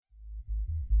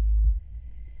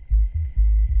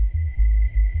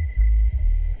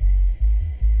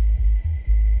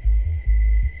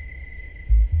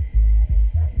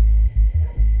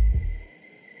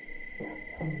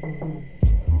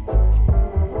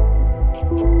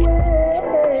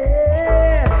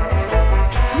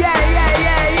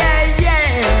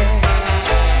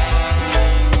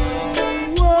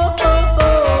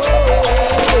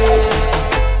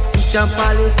politician,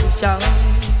 politician.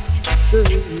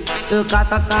 The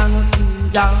got a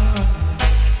confusion.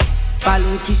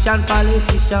 Politician,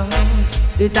 politician.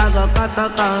 It has a got a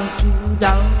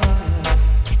confusion.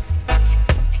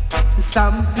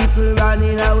 Some people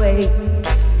running away,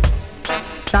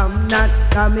 some not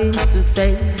coming to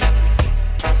stay.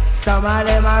 Some of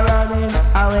them are running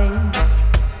away,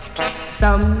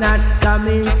 some not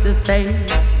coming to stay.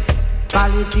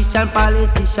 Politician,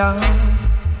 politician,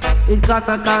 it cause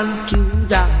a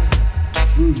confusion.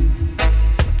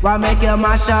 Why make you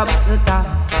mash up the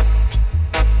town?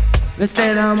 We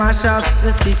say now mash up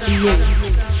the city, yeah.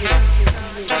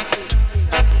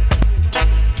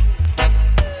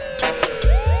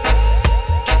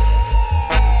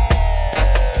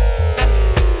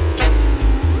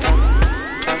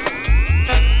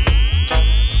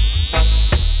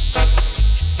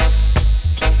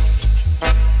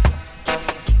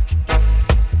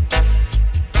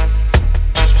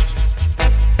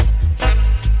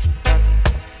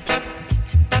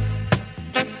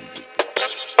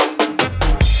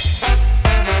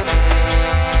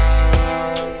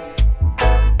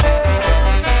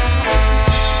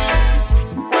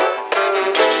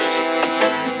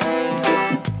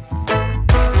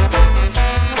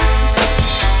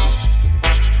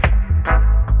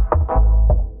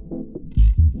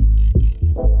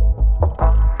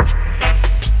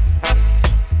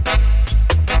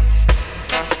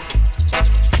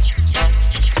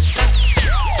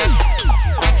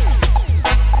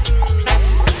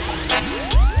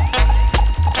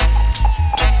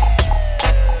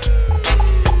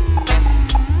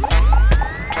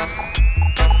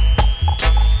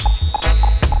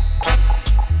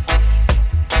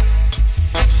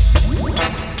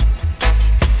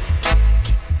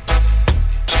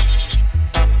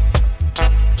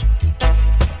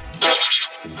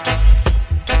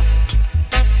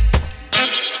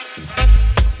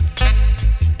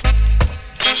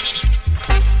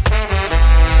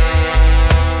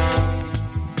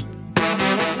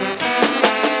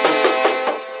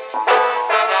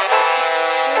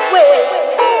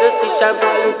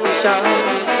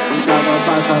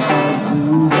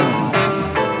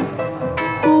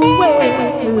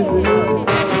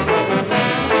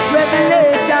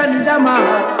 Revelations,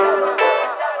 Jamal.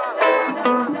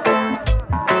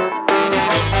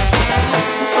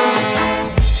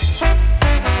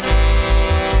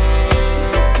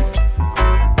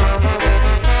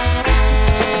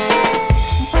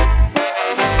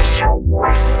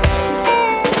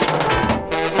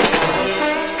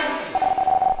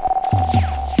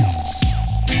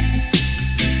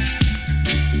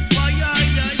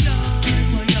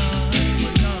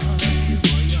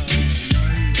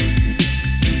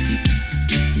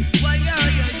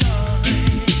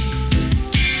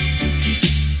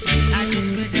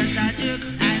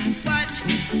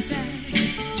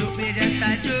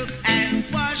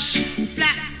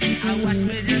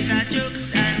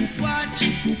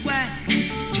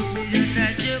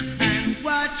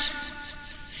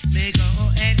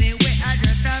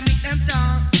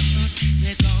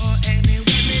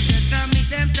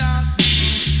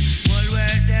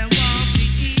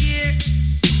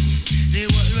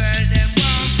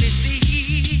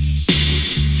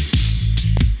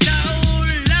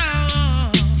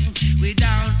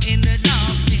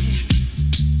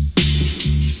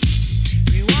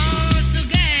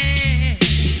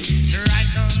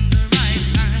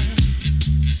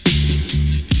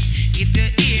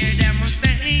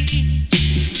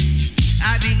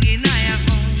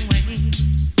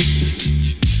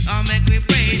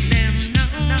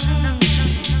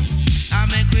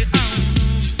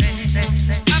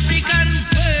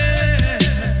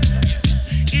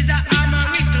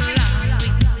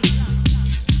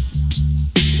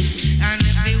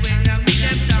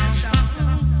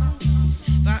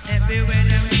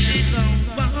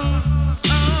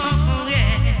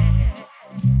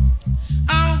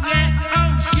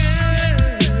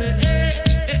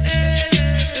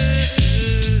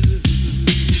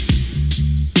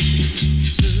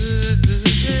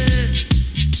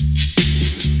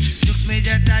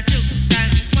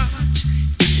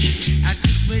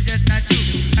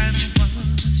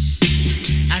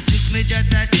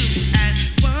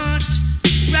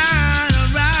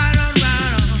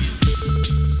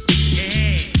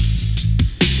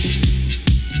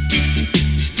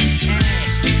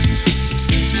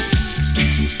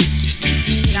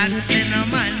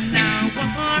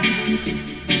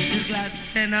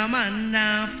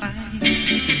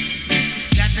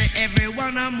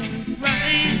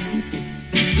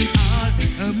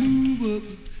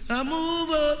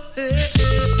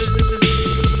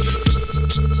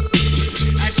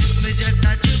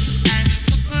 I just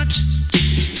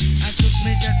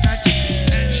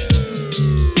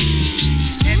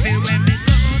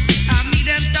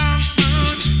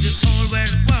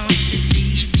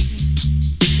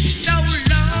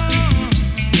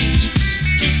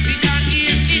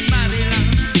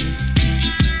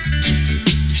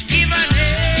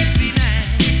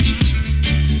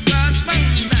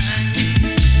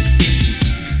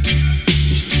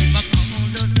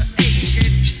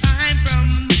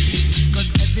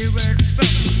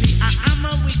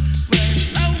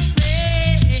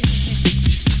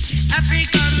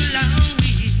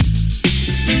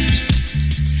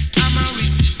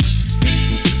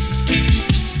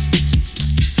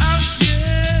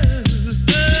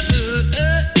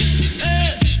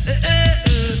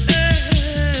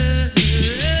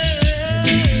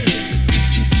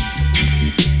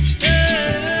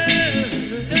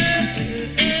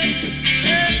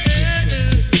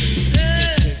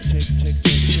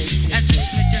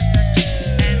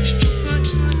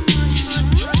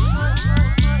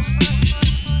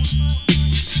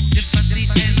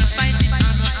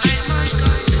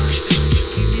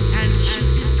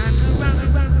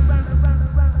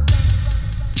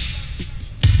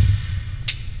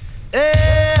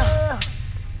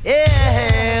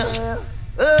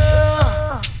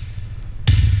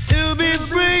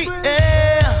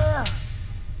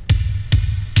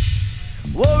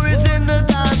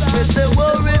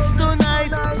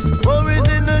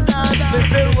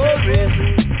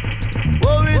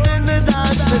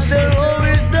They say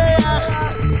worries there.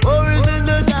 Worries in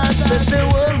the dance. They say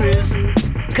worries.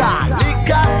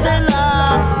 Kalika say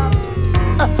laugh.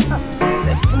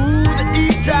 The food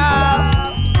eat off.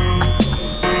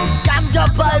 Ganja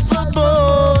pipe a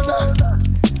bone.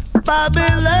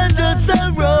 Babylon just a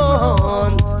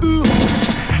run.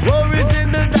 Worries in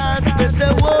the dance. They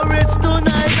say worries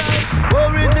tonight.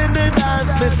 Worries in the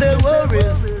dance. They say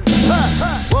worries.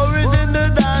 Worries in the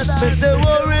dance. They say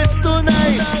worries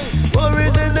tonight.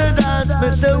 Worries in the dance.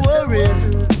 They say worries.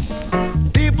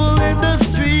 People in the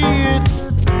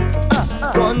streets.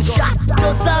 Gunshot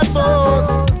just a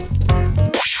bust.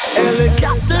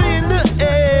 Helicopter in the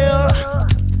air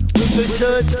with the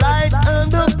searchlight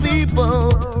and the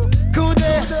people. Could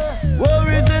they?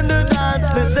 Worries in the dance.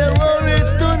 They say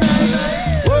worries tonight.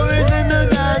 Worries in the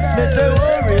dance. They say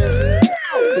worries.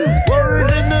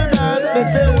 Worries in the dance. They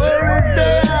say worries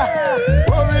there.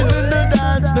 Worries in the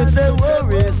dance. They say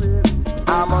worries.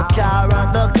 I'm a car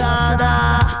on the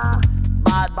corner.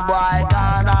 Bad boy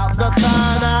gone off the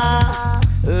corner.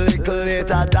 Little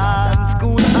later dance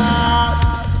school off.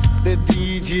 The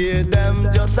DJ them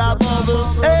just a bubble.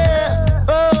 Hey,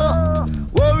 oh.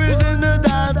 Worries in the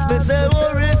dance. They say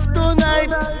worries tonight.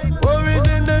 Worries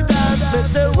in the dance. They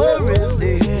say worries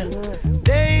there.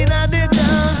 They ain't at the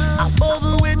dance. I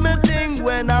bubble with me thing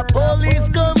when the police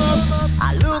come up.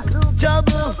 I look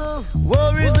trouble.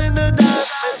 Worries in the dance.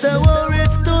 They say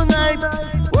worries tonight.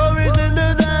 Worries in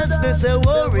the dance. They say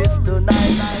worries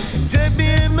tonight. Drip me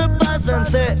in my pants and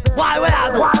say, why we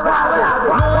are the say,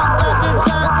 no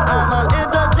officer, I'm an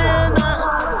entertainer.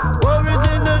 Worries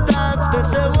in the dance. They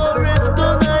say worries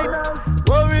tonight.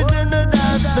 Worries in the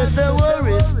dance. They say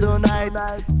worries tonight.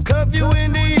 Curfew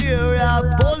in the area,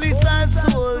 police and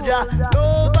soldier.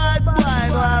 No bad boy,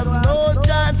 no have no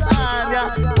chance on ya.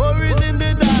 Worries in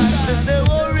the dance. They say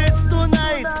worries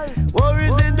tonight.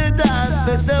 Worries in the dance.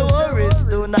 They say worries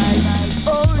tonight.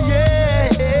 Oh yeah,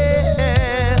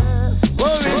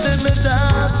 worries in the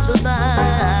dance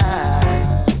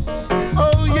tonight.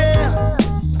 Oh yeah,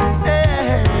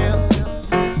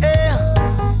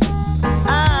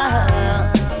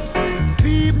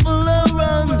 people are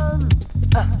run.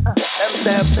 Them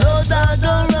say blood I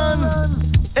go run.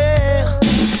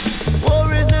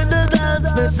 Worries in the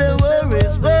dance. They say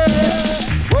worries.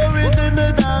 Worries in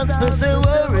the dance. They say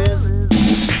worries.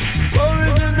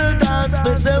 Worries in the dance.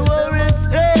 They say worries.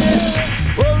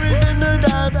 Worries in the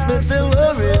dance. They say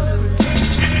worries.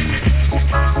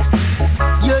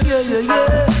 Yeah, yeah, yeah,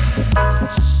 yeah.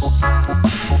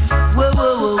 Whoa,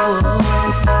 whoa, whoa, whoa.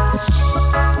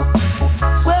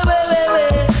 Whoa, whoa, whoa, whoa.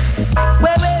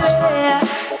 Whoa, whoa, whoa.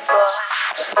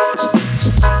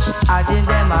 I think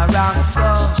them are wrong, so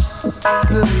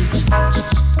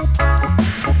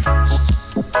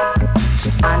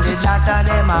and the doctor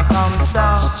them a come so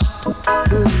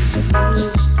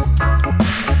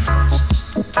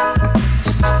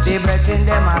the breath in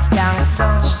them a skank so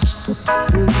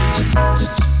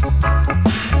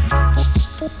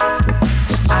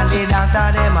and the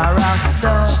doctor them a rock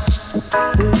so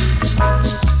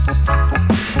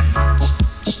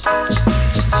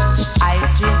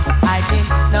I drink,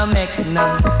 no make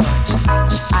no fuss.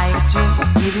 I drink,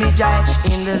 give me drive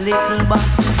in the little bus.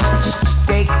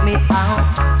 Take me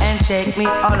out and take me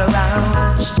all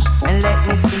around and let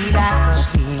me feel like a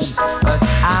king, 'cause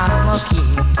I'm a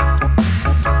king.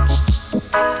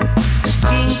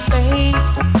 King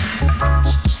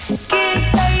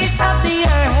face of the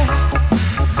earth.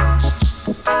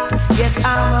 Yes,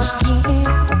 I'm a king.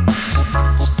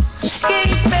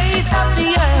 King face of the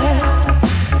earth.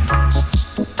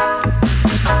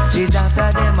 The doctor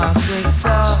them a sing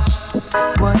so.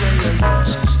 What do you know?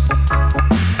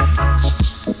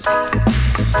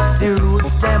 The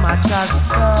roots them a trust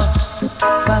so.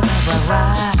 Wah, wah, wah,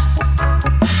 wah.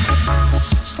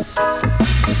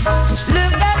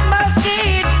 Look at my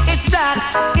skin, it's black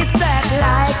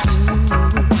like you.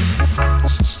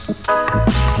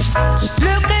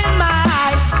 Look in my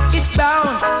eyes, it's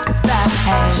brown, it's black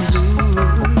and blue.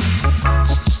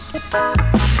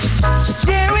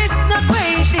 There is the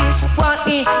greatest one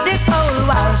in this whole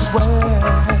wide world.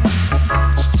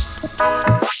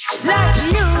 Like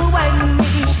you and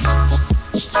me,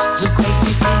 the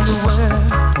greatest in the world.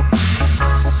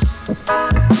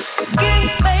 King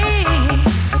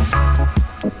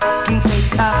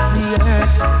face of the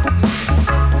earth.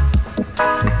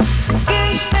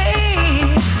 King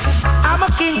face, I'm a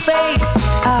king face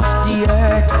of the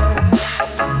earth.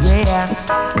 Yeah,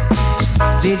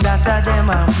 the doctor them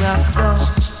a rock so,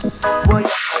 boy,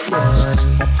 boy.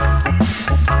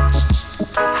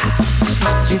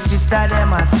 The sister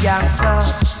them a skank so,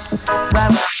 blah,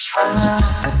 blah, blah.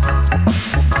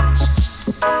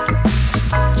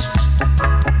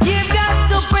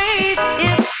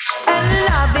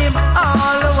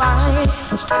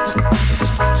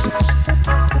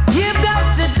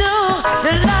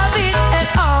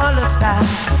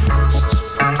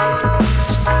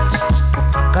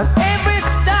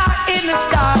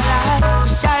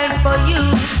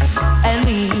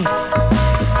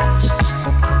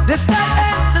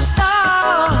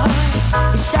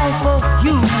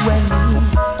 and me.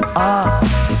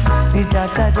 The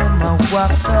daughter them a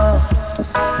walk soft.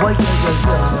 Boy,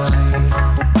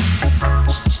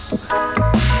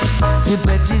 the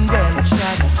brethren them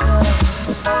chat soft.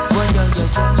 Boy,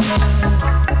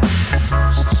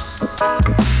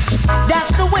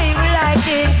 that's the way we like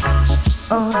it.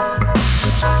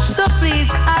 So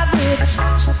please have it.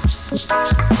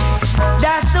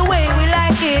 That's the way we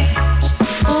like it.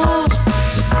 Ooh.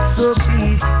 So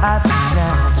please have it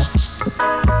now.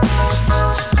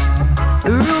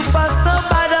 Rufus, no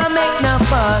bother make no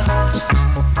fuss,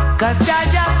 'cause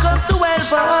Jaja come to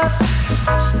help us.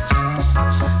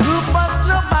 Rufus,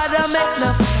 no bother make no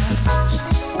fuss,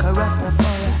 'cause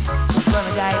Rastafari is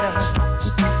gonna guide us.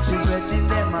 The bridging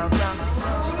them are wrong.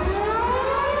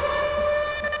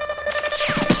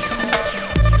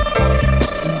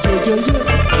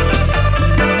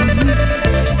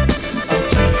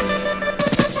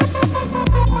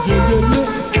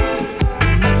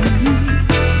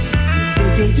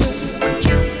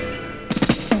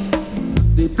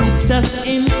 They put us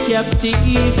in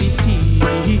captivity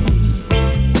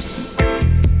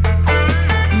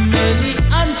many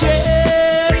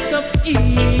hundreds of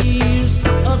years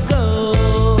ago.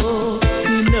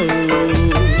 You know,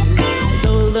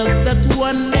 told us that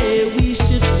one day we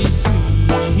should be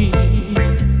free.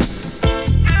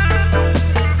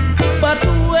 But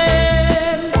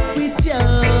when we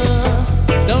just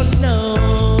don't know,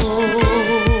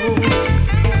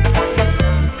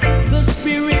 the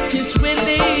spirit is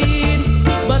willing,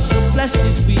 but the flesh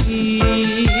is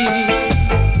weak.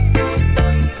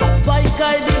 Thy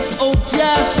guidance, oh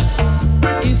Jah,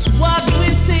 is what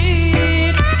we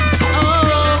seek.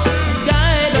 Oh,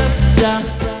 guide us, Jah.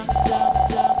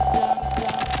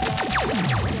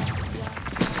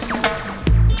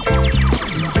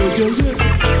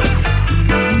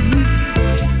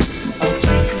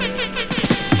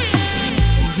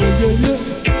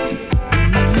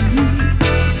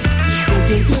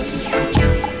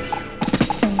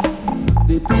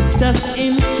 They put us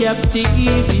in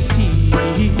captivity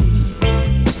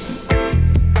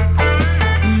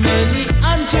many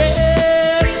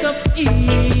hundreds of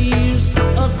years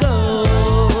ago.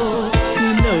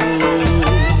 You know,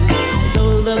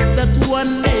 told us that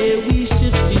one day we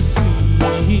should be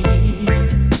free.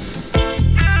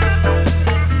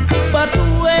 But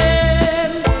when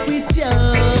we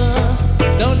just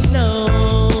don't know,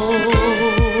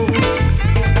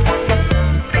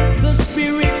 the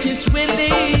spirit is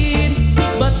willing,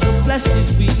 but the flesh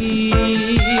is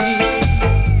weak.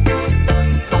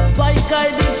 Thy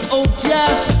guidance, oh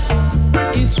Jah,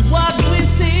 is what we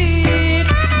seek.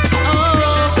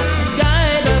 Oh,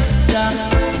 guide us, Jah,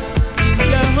 in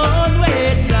your own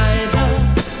way, guide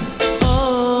us.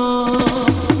 Oh,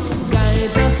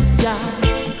 guide us, Jah,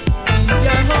 in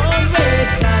your own way,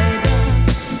 guide us.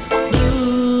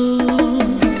 Ooh,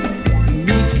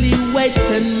 meekly wait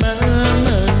and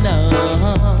murmur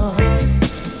not,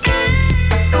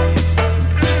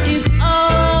 is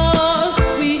all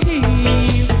we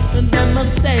hear them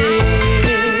must say.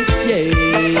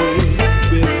 Yeah.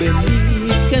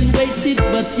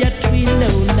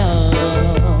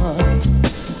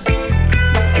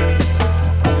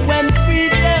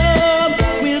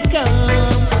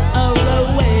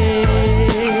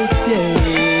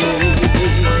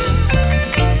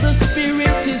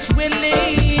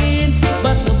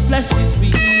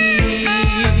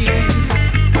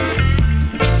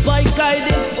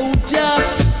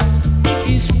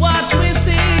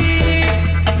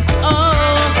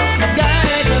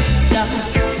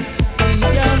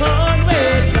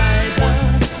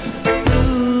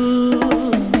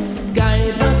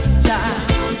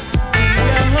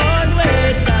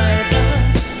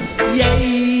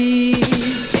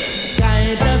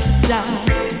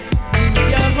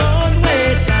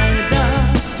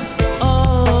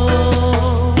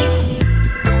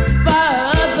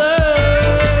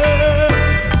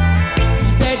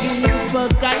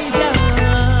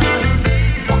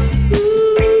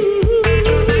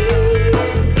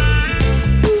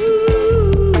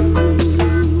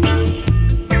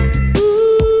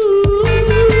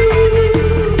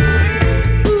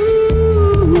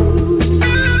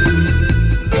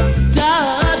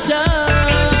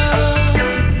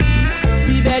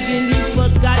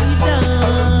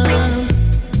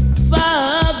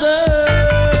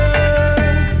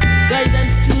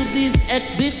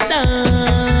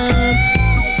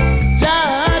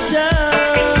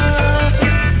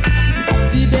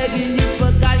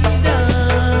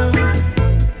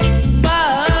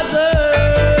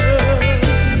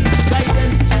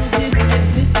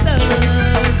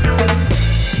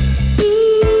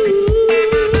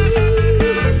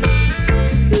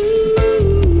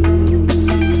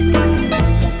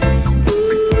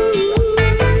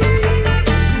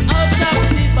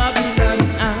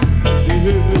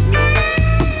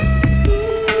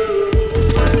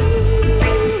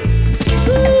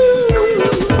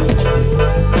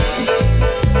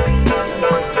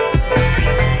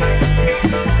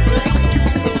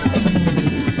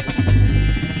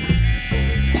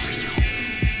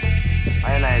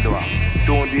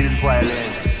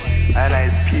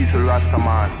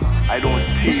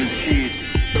 feel cheat.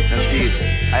 You see it,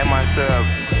 I man serve.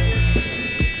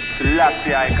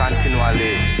 Selassie I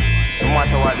continually, no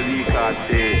matter what the weak heart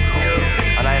say.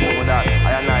 And I know that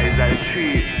I and I is like a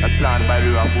tree that planted by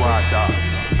the river of water.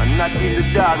 And not if the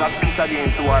dog that piss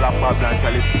against the wall of Babylon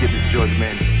shall escape this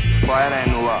judgment. For I and I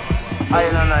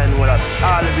know that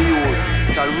all of the youth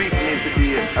shall witness the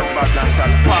day that Babylon shall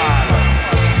fall.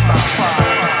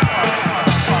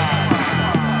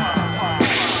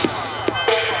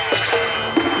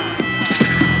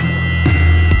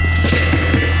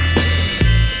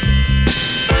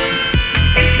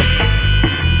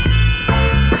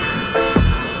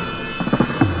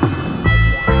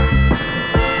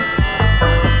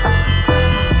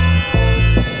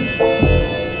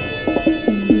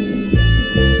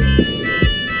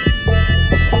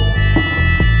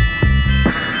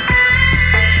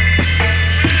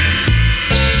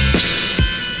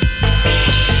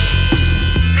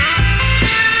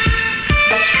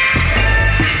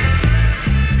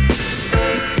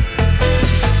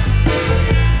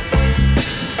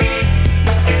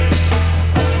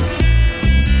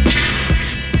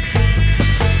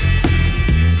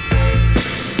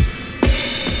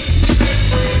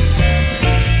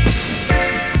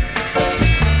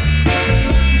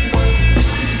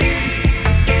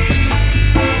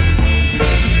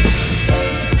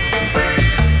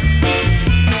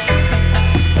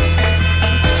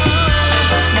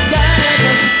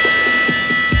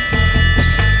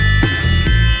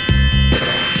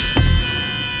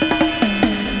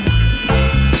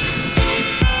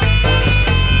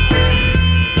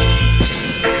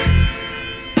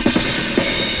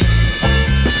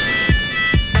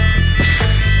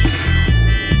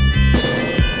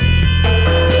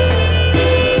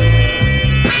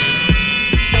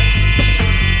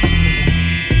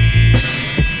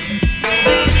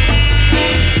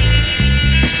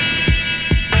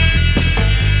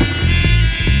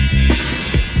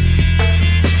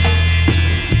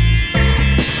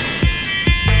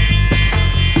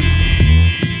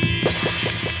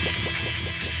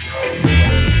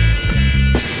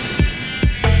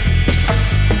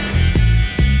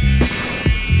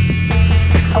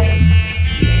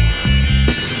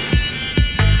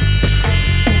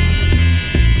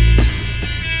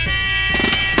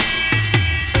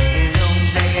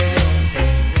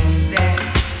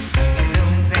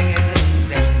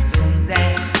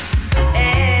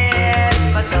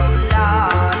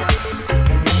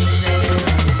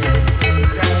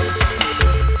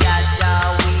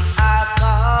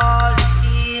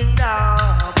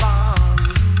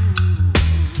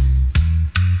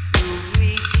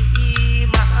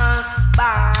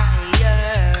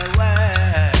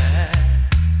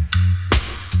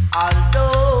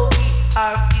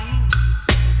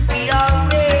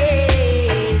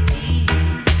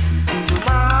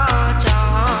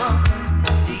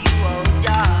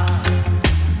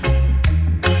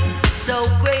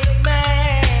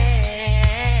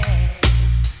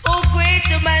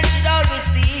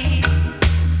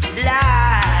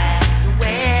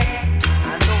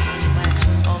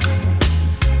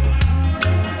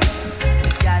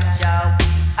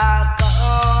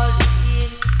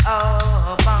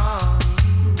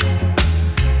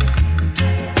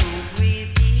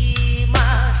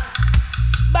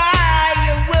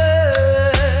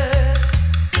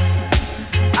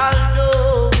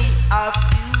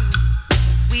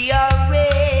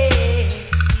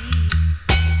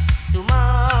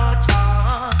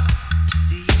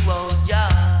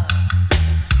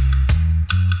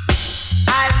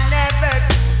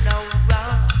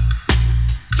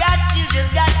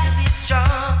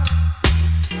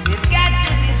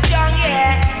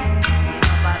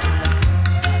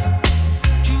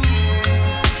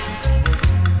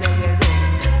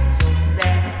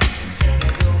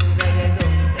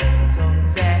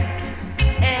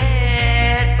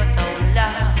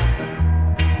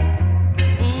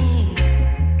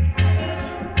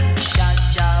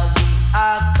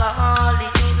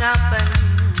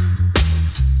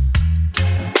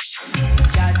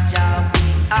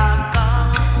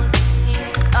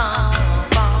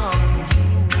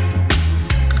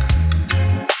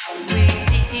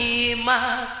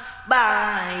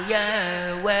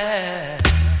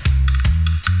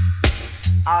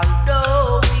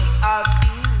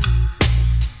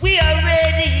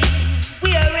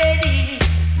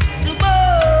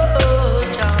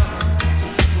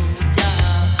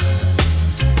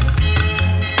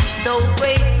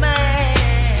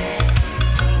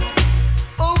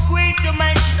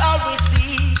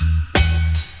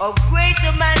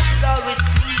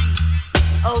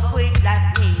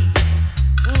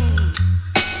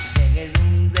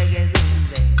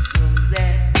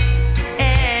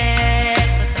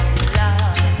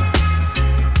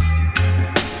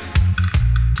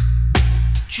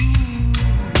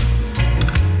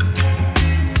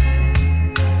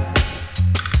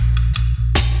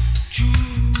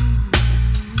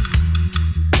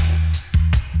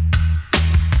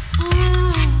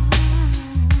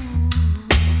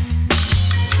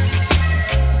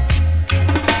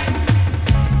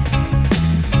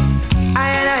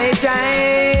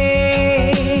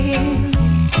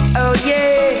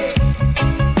 yeah.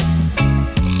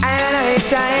 And I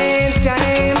time.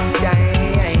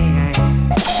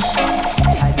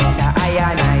 This a I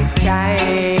and I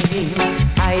time.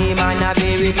 I'm on a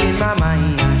buried in my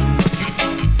mind.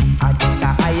 This a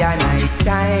I and I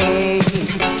time.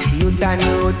 You turn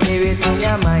you buried in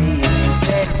your mind.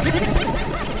 Say.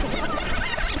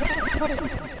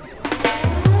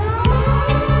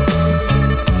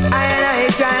 I and I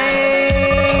time.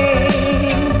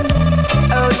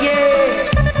 Oh yeah.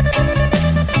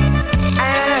 I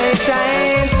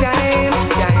time.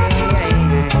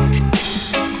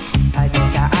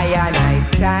 This a I and I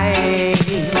time.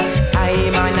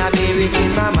 I'm on a buried in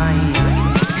my mind.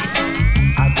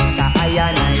 This a I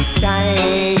and I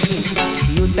time.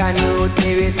 You turn you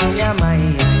buried in your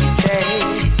mind. Say,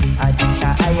 this a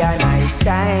I and I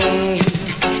time.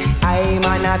 I'm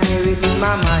on a buried in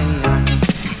my mind.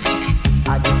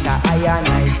 This a I and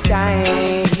I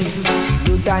time.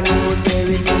 You turn you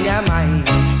buried in your mind.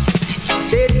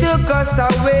 They took us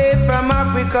away from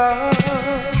Africa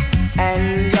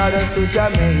and brought us to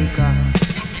Jamaica.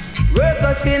 Work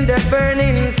us in the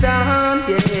burning sun,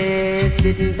 yes.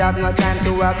 Didn't have no time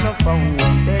to have no phone,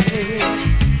 say.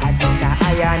 This a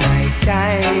I and I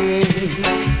time.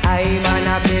 I'm on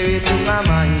a buried in my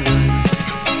mind.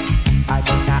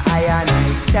 This a I and I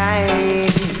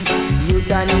time. You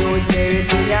turn you buried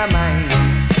in your mind.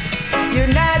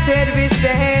 United we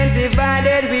stand,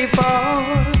 divided we fall.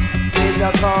 There's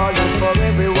a calling for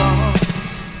everyone.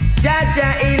 Jaja,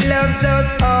 he loves us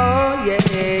all, yeah.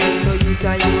 So you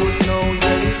can you know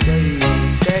what you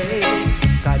say.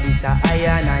 Cause this a I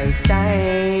and I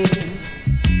time.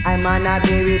 I'm on a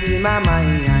buried in my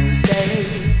mind, say.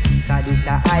 Cause this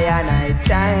a I and I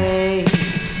time.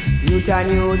 You can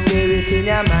you buried in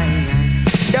your mind.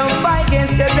 Don't fight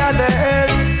against your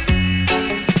brothers.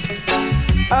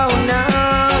 Oh no.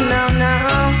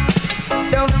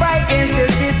 Don't fight against your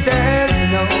sisters,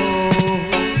 no.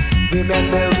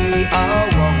 Remember we all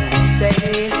won't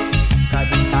say. Cause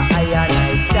this a I and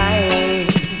I time.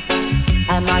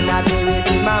 I'm on a buried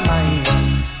in my mind.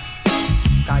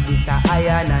 Cause this a I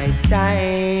and I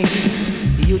time.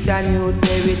 You turn you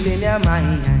buried in your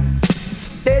mind.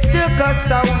 They took us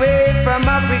away from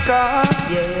Africa,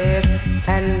 yes,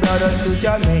 and brought us to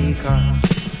Jamaica.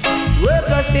 Work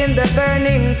us in the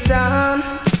burning sun.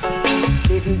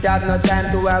 Didn't have no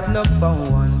time to have no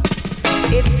phone.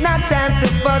 It's not time to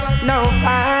fuss, no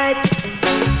fight.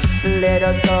 Let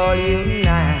us all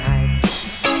unite.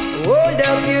 Hold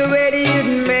up your ready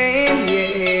man,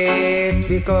 yes,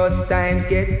 because times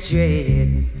get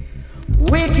dread.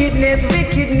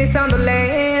 Wickedness on the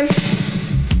land.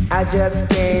 I just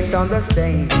can't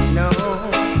understand, no.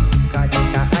 Cause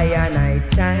this a I and I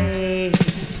time.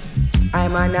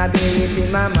 I'm on a buried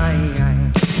in my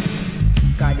mind.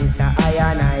 Cause this a I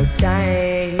and I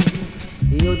time.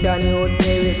 You turn you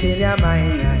buried in your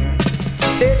mind.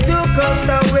 They took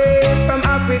us away from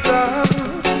Africa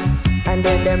and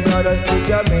then them brought us to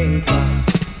Jamaica.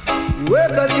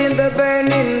 Work us in the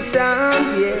burning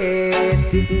sun, yes.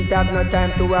 Didn't have no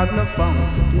time to have no fun,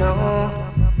 no.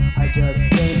 I just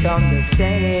can't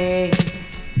understand.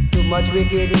 Too much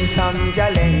wickedness on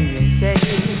Jalen, say.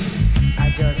 I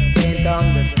just can't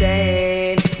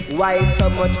understand why so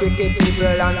much wicked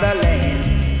people on the land.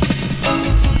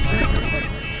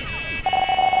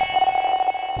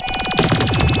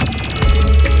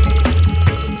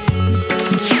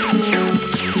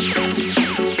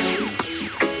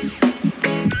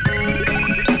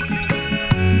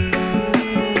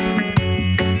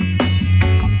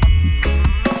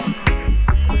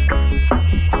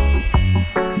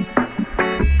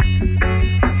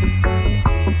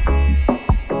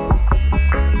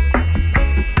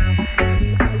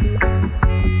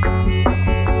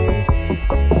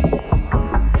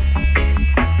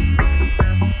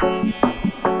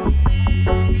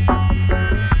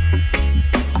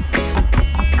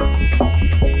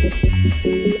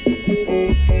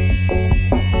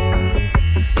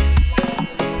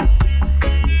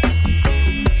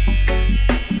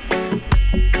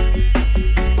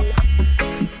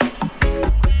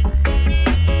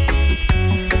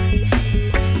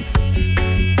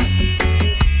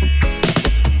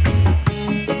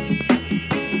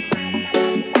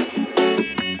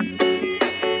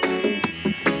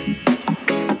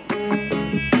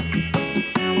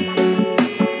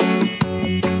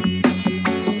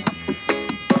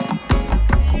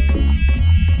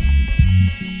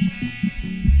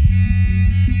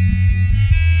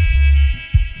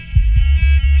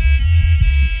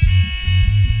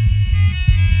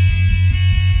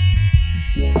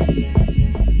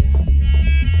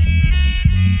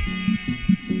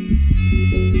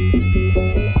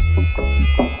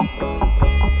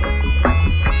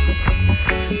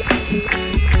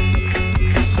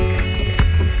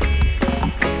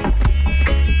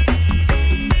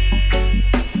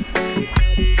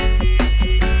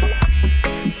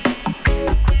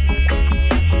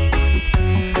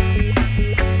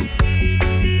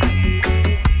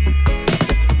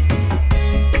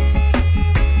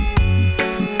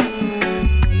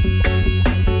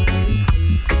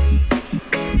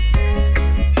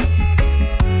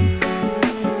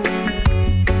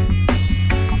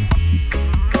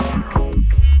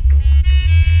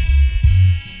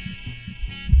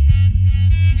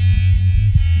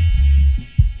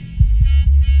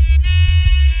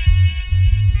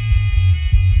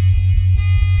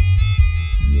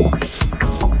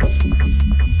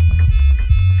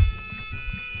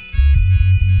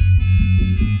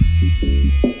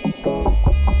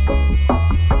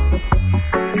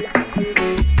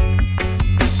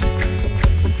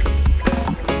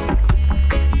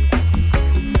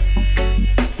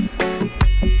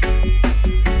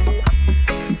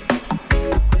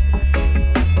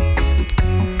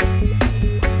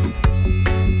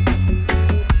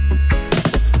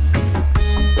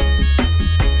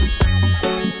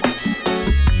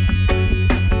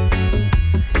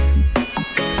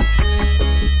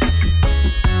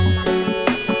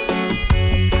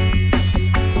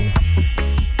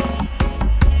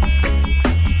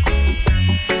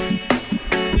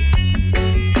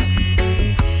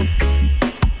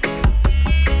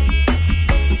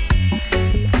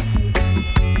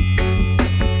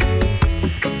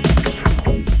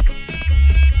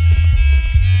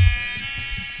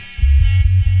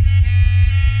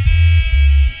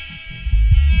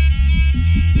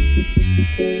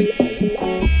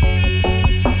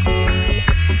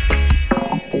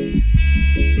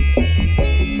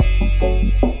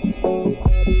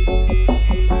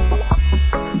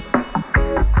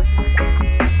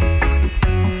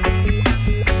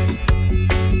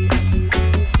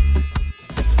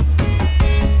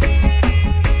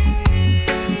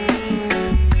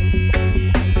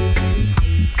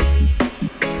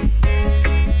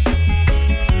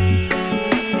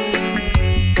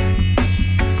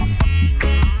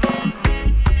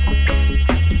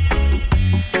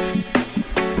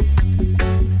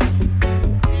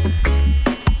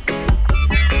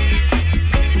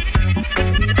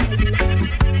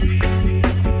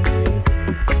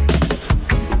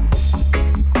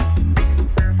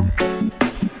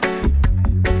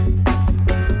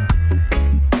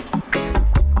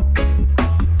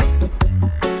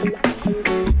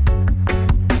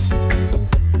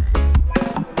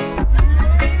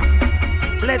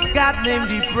 God name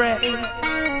be praised.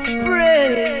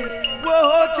 Praise,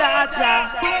 whoa, cha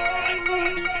cha.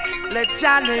 Let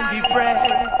Jah name be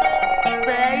praised.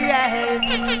 Praise.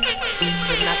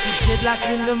 So Natty dreadlocks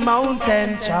in the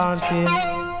mountain chanting.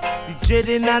 The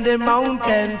dreading on the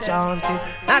mountain chanting.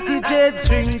 Natty dread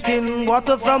drinking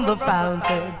water from the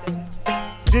fountain.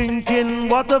 Drinking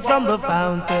water from the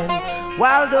fountain.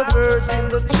 While the birds in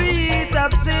the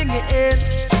treetop singing.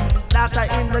 Laughter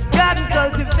in the garden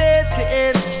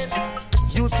cultivating.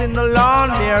 Youths in the lawn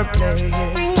they're playing.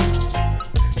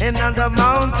 And on the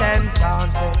mountain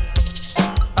chanting.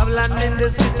 Babylon in the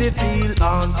city feel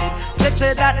haunted. They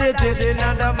say that they're dreading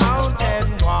on the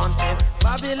mountain wanted.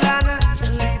 Babylon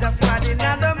lead us riding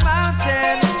on the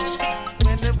mountain.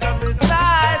 When they come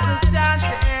beside us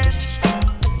chanting.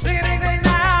 Ding ding ding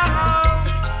now.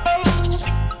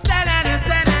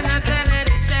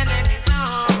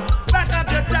 Back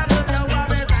up your top of your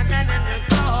warriors and then you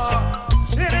go.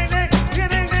 Ding ding ding ding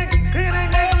ding ding ding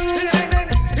ding ding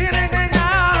ding ding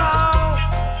now.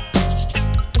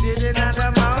 Sitting on the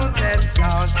mountain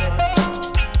chanting.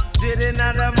 Sitting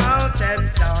on the mountain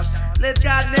chant. Let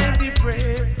God's name be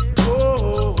praised.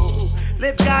 Oh,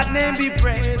 let God's name be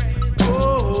praised.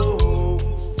 Oh,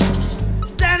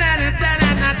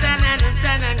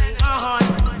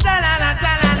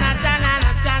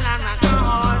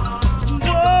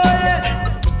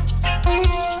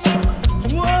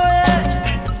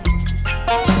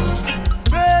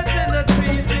 birds in the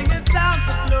trees singing sounds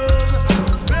of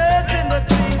love. Birds in the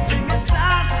trees singing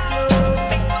sounds of love.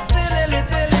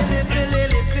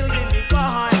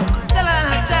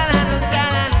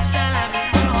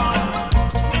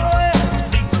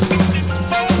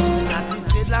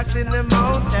 In the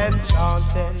mountain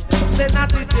chanting. Say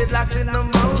Natty dreadlocks in the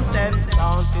mountain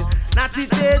chanting. Natty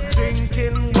dread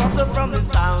drinking water from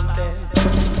his fountain.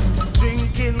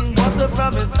 Drinking water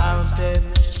from his fountain.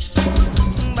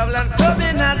 Babylon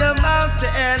coming on the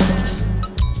mountain.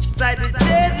 Side the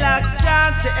dreadlocks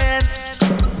chanting.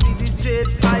 See the dread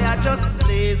fire just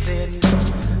blazing.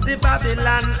 The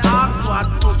Babylon asks what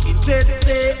cookie dread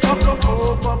say.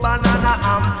 Cocoa, banana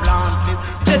and planting.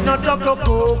 Dread not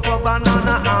cocoa,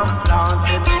 banana and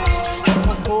planting.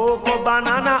 Cocoa,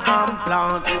 banana and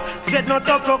planting. Dread not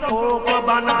cocoa,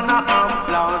 banana and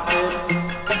planting.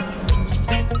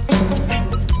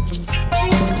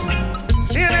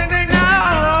 Ding ding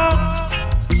now.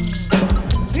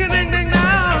 Ding ding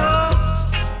now.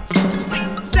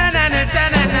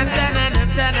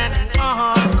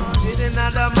 Treading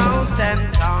on the mountain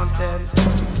chanting.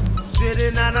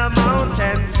 Treading on the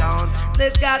mountain chant.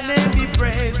 Let God's name be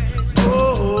praised.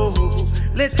 Oh,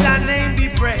 let your name be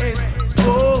praised.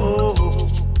 Oh,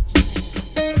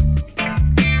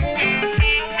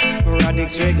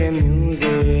 Radix reggae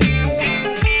music.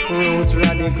 Roots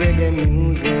Radic reggae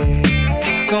music.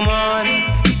 Come on.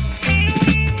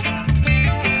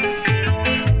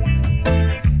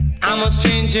 I'm a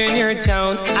stranger in your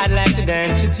town. I'd like to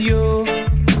dance with you.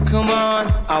 Come on,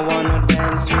 I wanna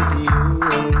dance with you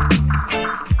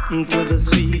to the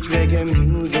sweet reggae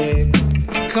music.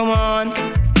 Come on,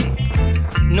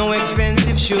 no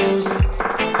expensive shoes,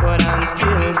 but I'm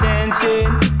still dancing.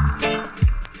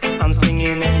 I'm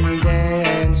singing and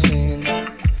dancing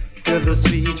to the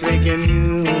sweet reggae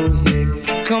music.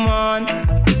 Come on,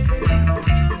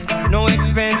 no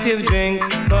expensive drink,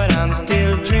 but I'm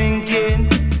still drinking.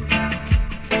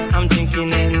 I'm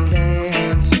drinking and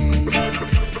dancing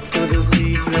to the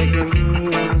sweet reggae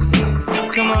music.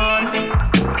 Come on,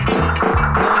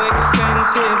 no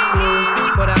expensive clothes,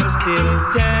 but I'm still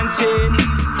dancing.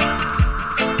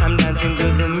 I'm dancing to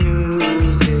the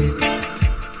music,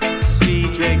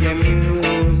 sweet reggae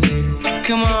music.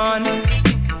 Come on,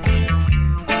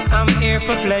 I'm here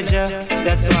for pleasure,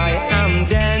 that's why I'm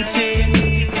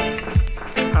dancing.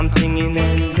 I'm singing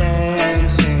and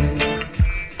dancing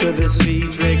to the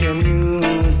sweet reggae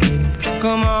music.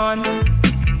 Come on,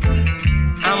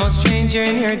 I'm a stranger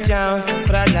in your town,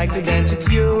 but I'd like to dance with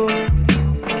you.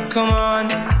 Come on,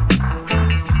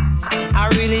 I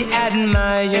really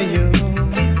admire you.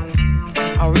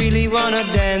 I really wanna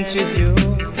dance with you.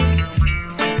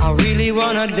 I really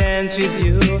wanna dance with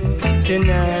you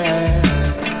tonight.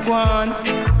 One,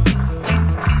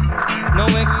 no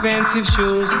expensive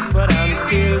shoes, but I'm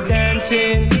still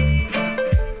dancing.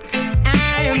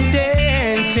 I am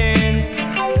dancing.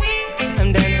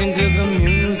 I'm dancing to the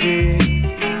music,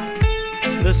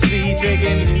 the sweet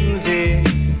reggae music.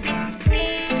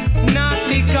 Not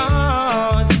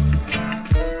because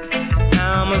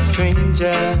I'm a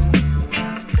stranger.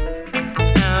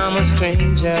 I'm a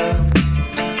stranger.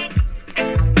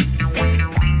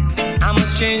 I'm a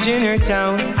stranger in your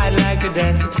town. I'd like to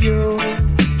dance with you.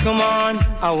 Come on,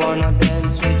 I wanna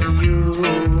dance with you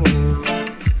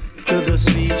to the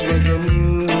sweet reggae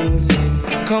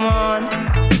music. Come on,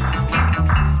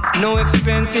 no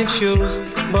expensive shoes,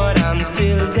 but I'm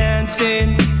still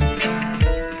dancing.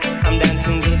 I'm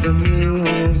dancing to the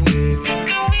music,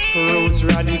 Roots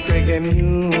Radic reggae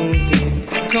music.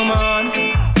 Come on,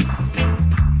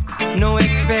 no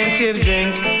expensive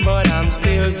drink, but I'm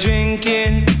still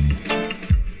drinking.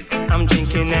 I'm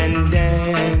drinking and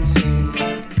dancing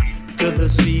to the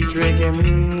sweet reggae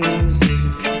music.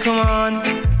 Come on,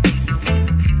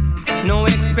 no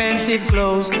expensive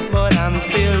clothes, but I'm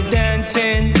still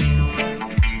dancing.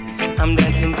 I'm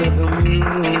dancing to the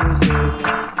music,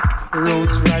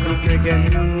 Roots Radic reggae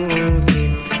music.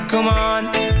 Come on,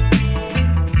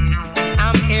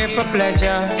 I'm here for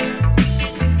pleasure.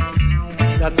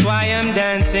 That's why I'm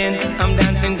dancing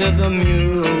to the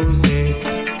music,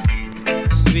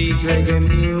 sweet reggae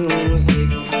music.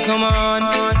 Come on.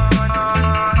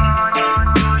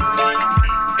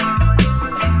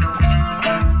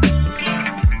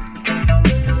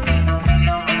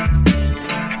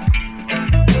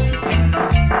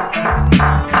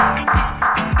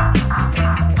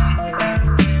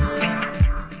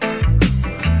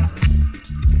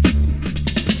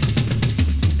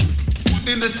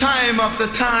 In the time of the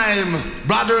time,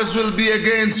 brothers will be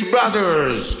against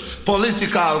brothers,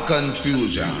 political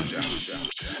confusion.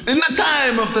 In the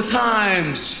time of the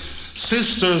times,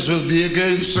 sisters will be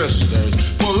against sisters,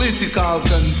 political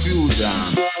confusion.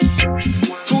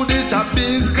 To this a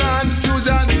big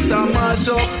confusion, it a mash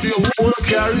up the whole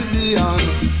Caribbean,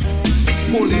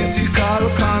 political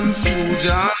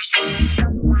confusion.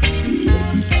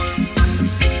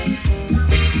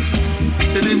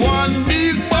 Say the one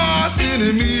big boss in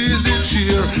the music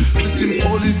chair, with him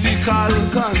political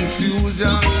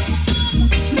confusion.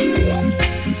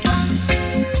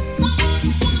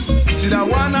 See that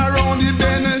one around the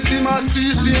bend and him a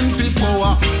ceasing for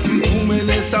power, to me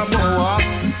less a power.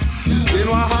 Then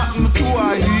what happened to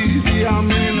a Idi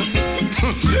Amin?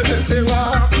 They say what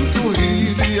happened to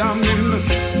Idi Amin?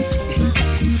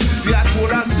 They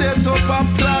told us set up a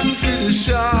plan for the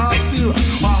Sheffield.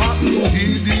 What happened to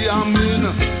Idi Amin?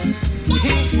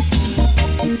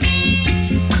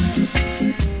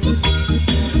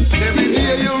 Every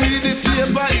day you read the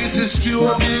paper, it is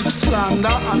pure big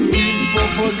slander and big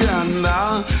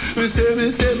propaganda. Me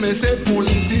say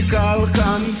political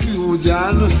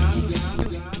confusion.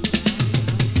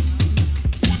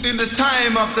 In the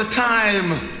time of the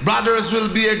time, brothers will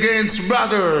be against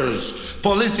brothers,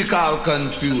 political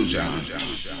confusion.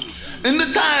 In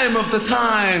the time of the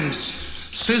times,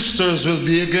 sisters will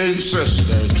be against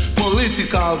sisters,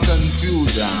 political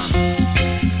confusion.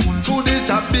 To this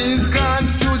a big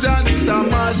confusion, it a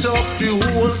mash up the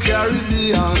whole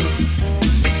Caribbean,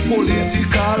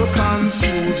 political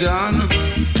confusion.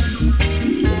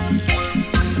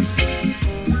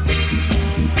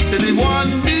 Say the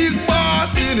one big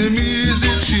boss in the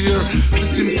music chair,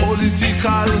 with him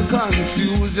political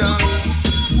confusion.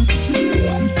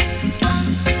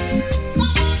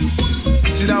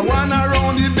 See that one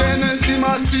around the bend and him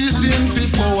a ceasing for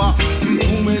power, to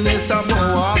me less a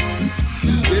power.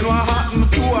 Then what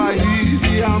happened to a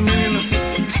Idi Amin?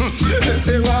 They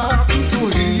say what happened to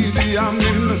Idi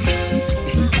Amin?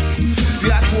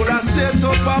 They told us set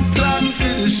up a plan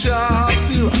for the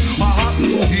Sheffield. What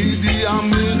happened to Idi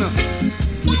Amin?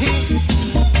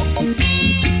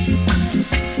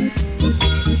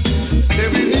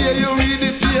 Every day you read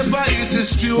the paper, it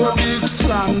is pure big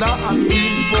slander and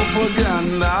big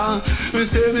propaganda. Me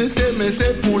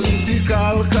say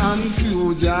political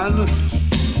confusion.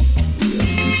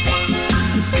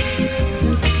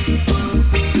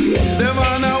 Them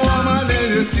man and woman, then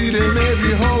you see them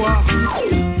every hour.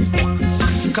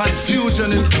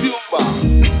 Confusion in Cuba,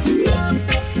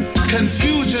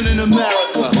 confusion in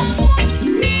America,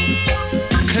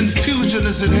 confusion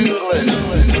is in England,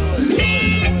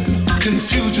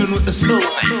 confusion with the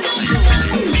Slovaks,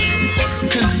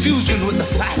 confusion with the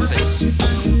fascists,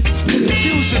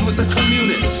 confusion with the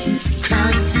communists,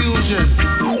 confusion,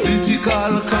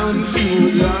 political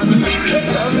confusion.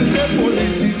 Tell me say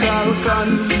political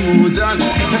confusion.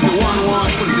 Everyone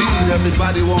want to lead,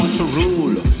 everybody want to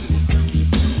rule.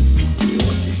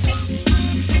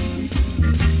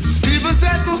 People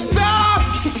said to stop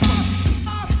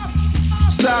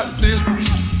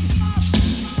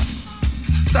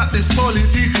this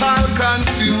political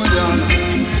confusion.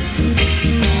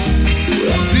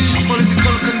 This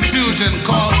political confusion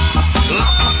cause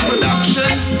lack of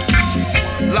production,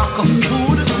 lack of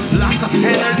food, lack of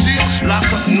energy, lack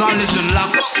of knowledge and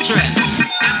lack of strength.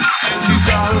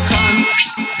 Political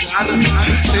confusion. And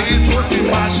say it was to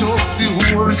mash up the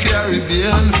whole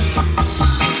Caribbean.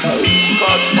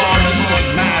 God, all this is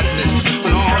madness,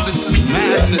 and all this is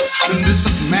madness, and this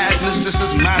is madness, this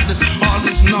is madness. All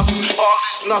these nuts is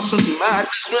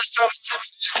madness. When some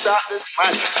start this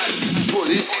mad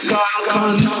political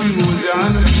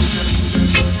confusion.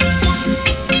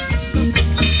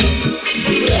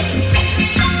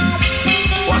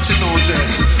 Watch it now, Jay.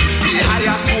 The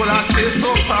Ayatollah set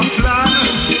up a plan.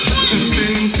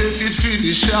 Him set it for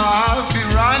the Shah, for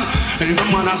run. Every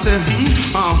man I say,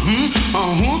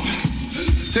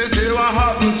 They say what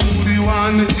happened to the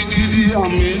one, Idi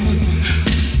Amin.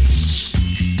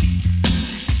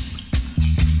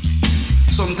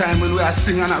 Sometimes when we are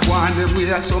singing and go on them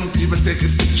way, some people take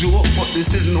it for joke, but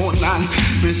this is no land.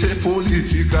 We say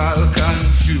political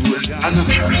confusion.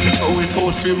 Oh, we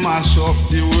thought we mash up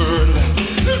the world.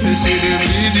 They say they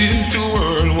lead into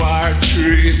World War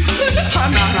III.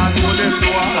 And I know them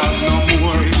don't have no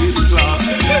more Islam.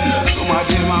 Some of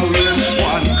them are wearing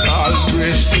one called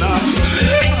Brezhnev,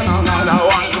 and another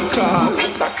one called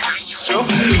Castro.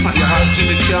 And you have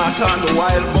Jimmy Carter and the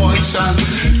Wild Bunch and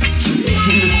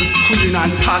Mr. Screen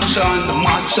and Thatcher and the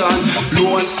Machan,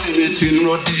 Low and Simit in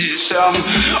Rhodesia,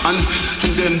 and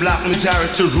then black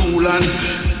majority rule and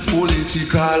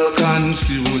political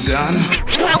confusion.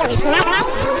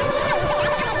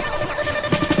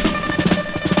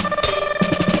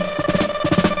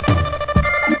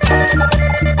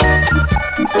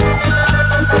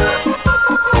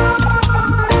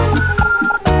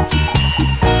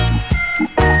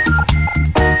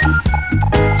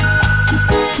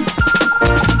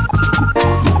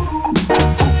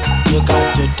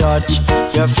 Touch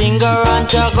your finger on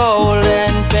your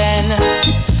golden pen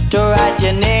to write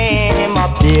your name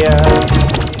up there.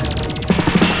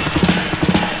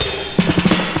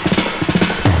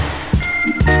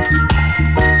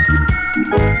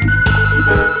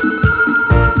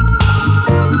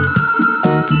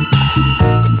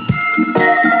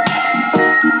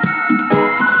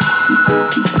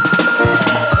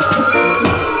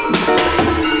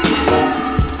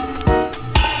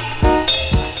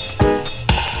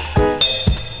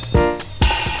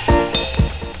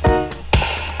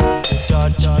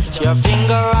 Your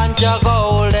finger on your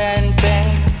golden pen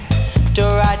to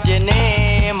write your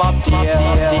name up there.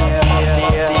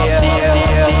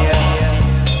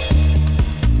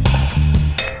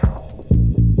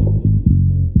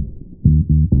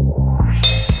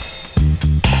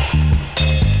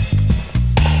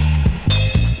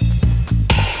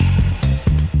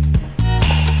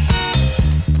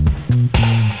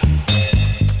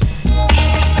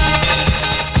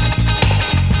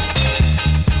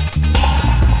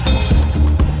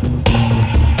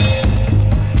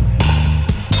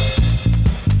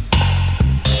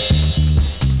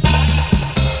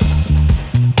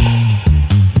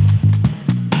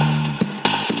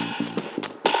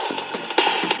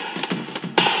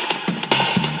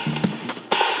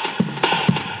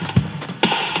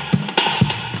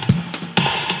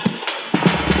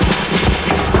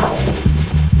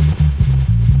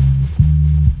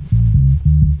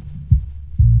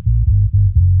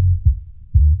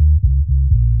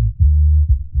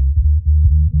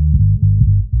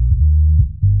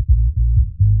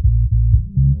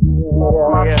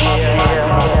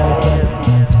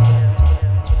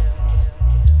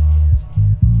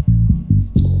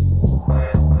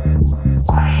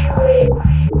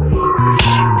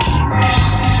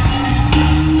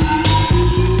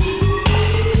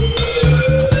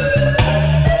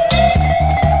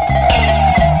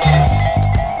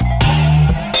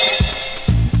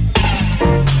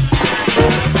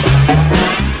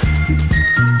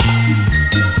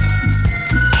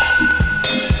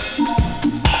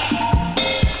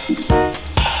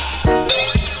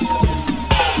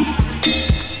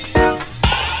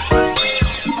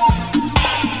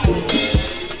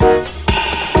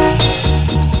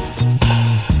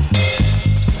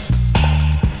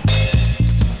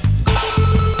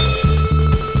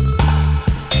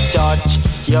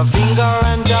 Your finger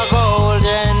and your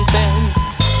golden pen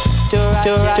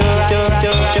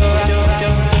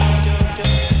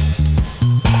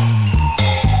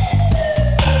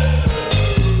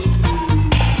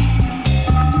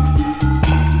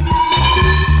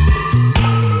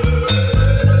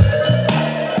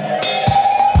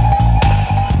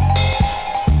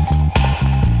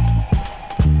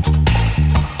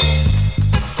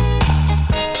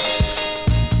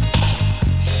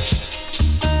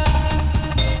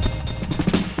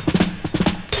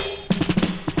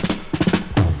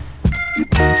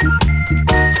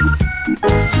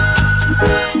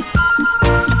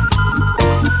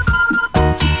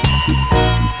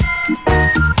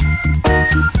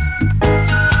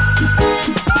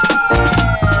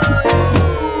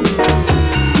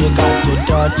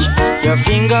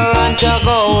finger on your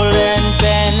golden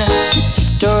pen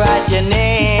to write your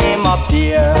name up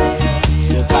there.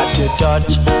 You got to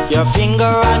touch your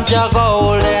finger on your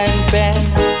golden pen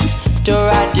to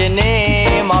write your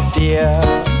name up there.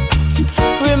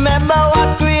 Remember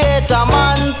what Creator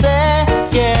Man said.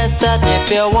 Yes, that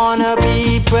if you wanna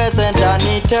be present and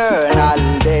eternal,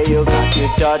 there you got to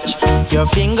touch your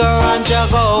finger on your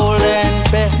golden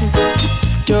pen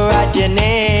to write your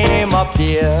name up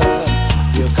there.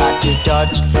 You got to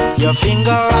touch your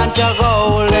finger on your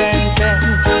golden pen.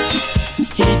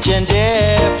 Each and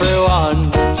every one,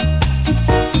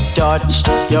 touch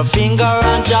your finger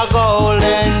on your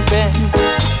golden pen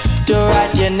to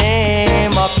write your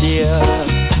name up there.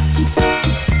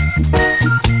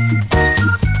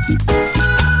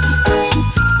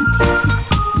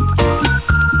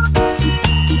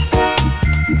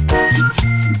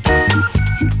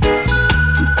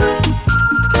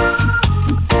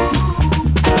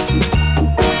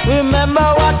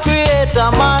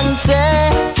 Creator Man say,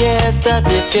 yes, that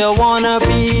if you wanna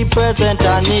be present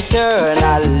and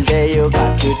eternal, there you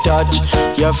got to touch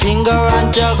your finger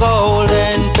on your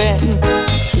golden pen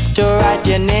to write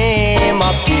your name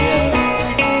up here.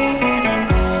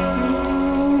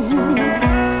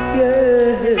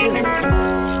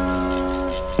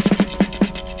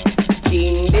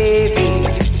 King David,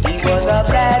 he was a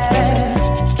black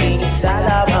man. King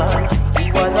Solomon,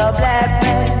 he was a black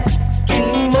man.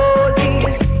 King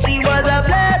Moses, he was a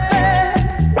black man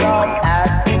from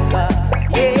Africa,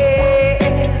 yeah.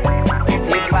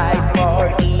 They fight for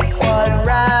equal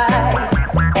rights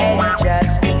and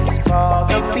justice for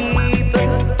the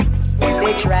people.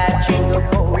 They track through the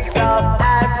coast of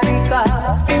Africa,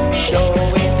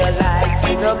 showing the light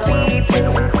to the people.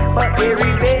 But they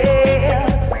rebel,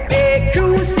 they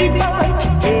crucify,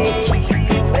 they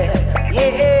kill them,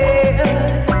 yeah.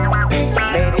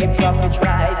 Many prophets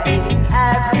rise in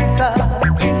Africa,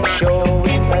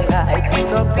 showing the light to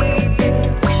the people.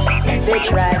 They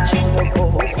track through the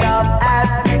coast of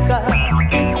Africa,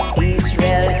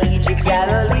 Israel, Egypt,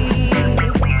 Galilee,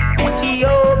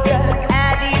 Ethiopia,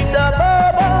 Addis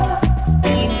Ababa,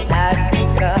 in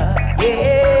Africa,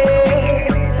 yeah.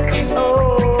 Oh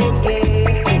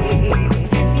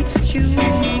yeah, it's true.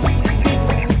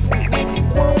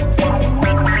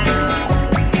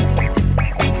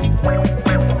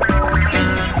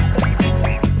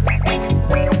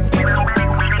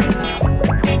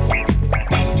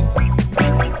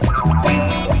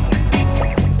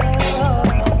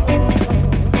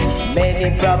 Many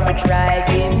prophets rise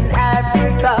in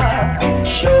Africa,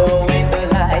 showing the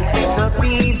light to the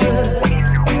people.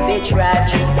 They try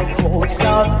to the coast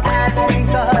of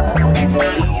Africa,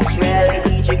 Israel,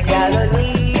 Egypt,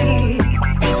 Galilee,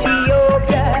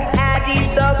 Ethiopia,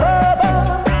 Addis Ababa,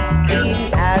 in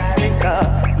Africa,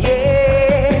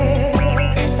 yeah.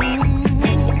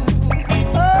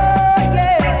 Oh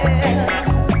yeah.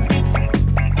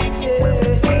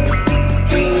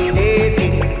 King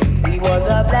David, he was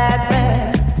a black man.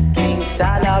 King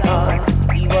Solomon,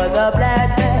 he was a black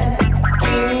man.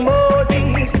 King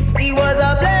Moses, he was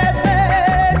a black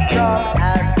man from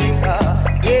Africa,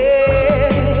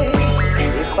 yeah.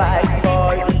 They fight for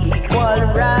equal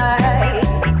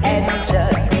rights and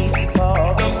justice for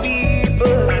the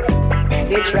people.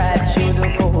 They track through the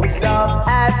coast of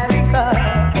Africa,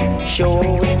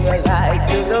 showing the light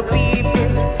to the people.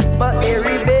 But they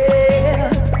rebel,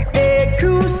 they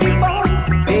crucify,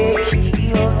 they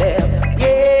kill them,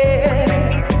 yeah.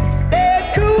 They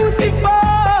crucify,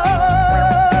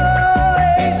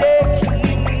 they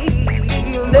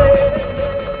kill them.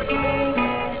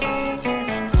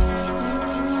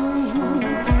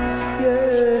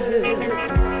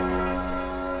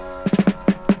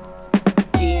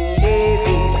 King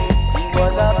David, he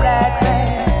was a black man.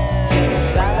 King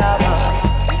Solomon,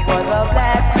 he was a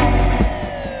black man.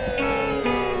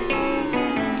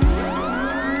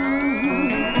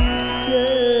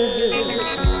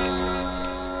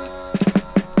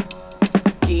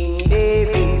 King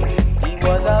David, he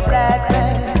was a black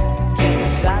man. King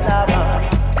Solomon,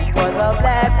 he was a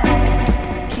black man.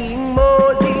 King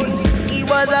Moses, he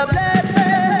was a black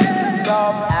man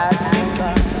from Africa,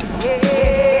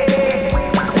 yeah.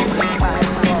 Fight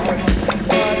for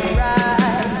equal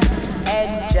rights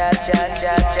and justice.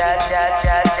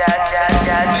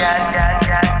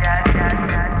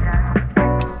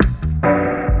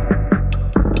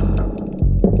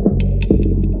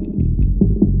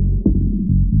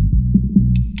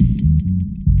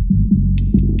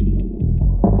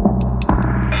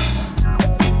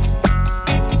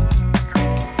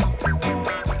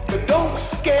 But don't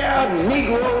scare have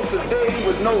Negroes today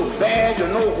with no badge or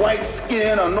no white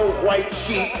skin or no white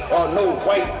sheet or no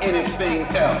white anything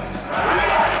else.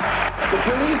 The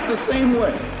police the same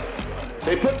way.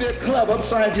 They put their club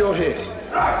upside your head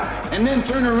and then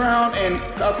turn around and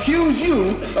accuse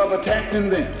you of attacking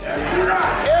them.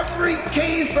 Every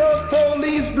case of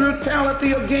police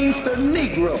brutality against a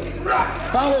Negro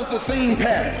follows the same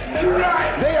pattern.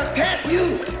 They attack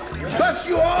you, bust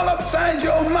you all upside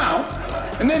your mouth,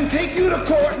 and then take you to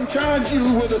court and charge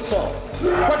you with assault.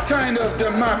 What kind of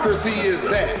democracy is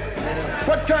that?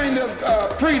 What kind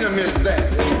of freedom is that?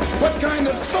 What kind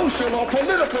of social or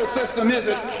political system is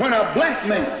it when a black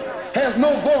man has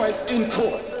no voice in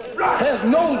court, has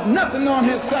nothing on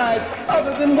his side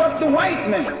other than what the white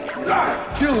man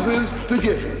chooses to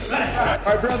give him?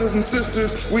 My brothers and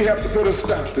sisters, we have to put a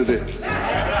stop to this.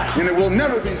 And it will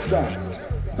never be stopped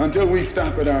until we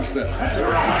stop it ourselves.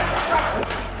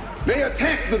 They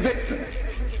attack the victim,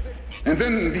 and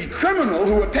then the criminal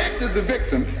who attacked the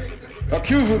victim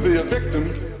accuses the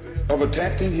victim of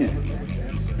attacking him.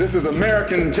 This is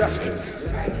American justice.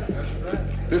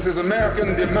 This is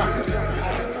American democracy.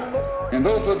 And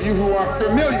those of you who are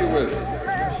familiar with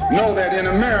it know that in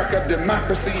America,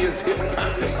 democracy is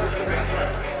hypocrisy.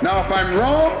 Now, if I'm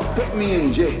wrong, put me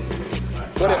in jail.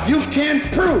 But if you can't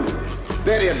prove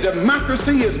that a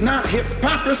democracy is not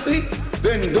hypocrisy,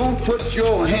 then don't put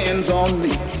your hands on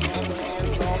me.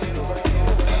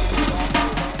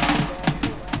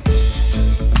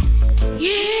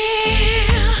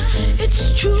 Yeah,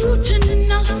 it's true to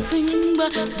nothing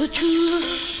but the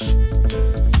truth.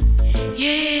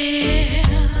 Yeah.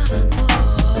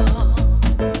 Oh.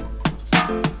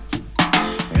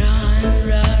 Run,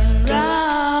 run,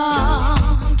 run.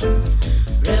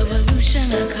 Revolution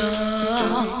a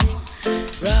come.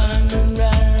 Run,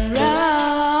 run,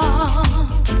 run.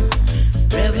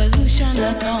 Revolution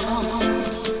a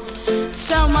come.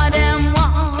 Some of them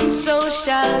want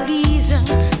socialism.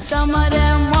 Some of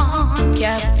them want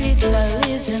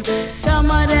capitalism.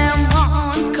 Some of them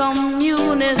want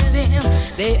communism.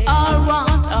 They all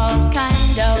want all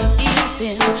kind of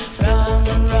ism. Run,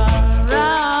 run,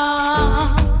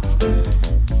 run.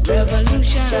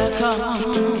 Revolution a come.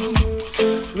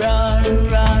 Run,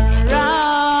 run,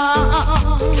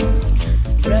 run.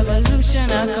 Revolution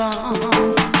a come.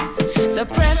 The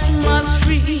press must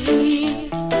free,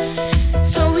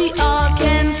 so we all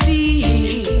can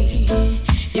see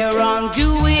your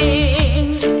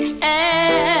wrongdoings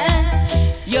and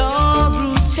your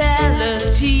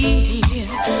brutality.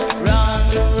 Run,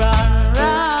 run,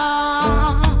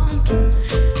 run.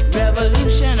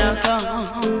 Revolution a come.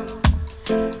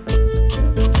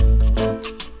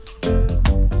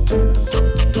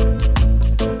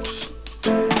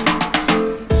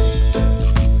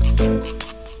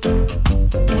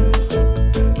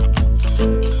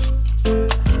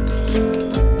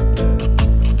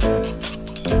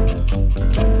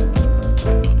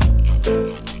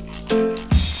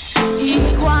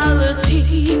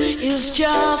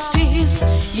 Justice,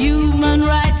 human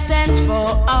rights stands for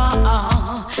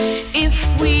all. If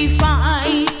we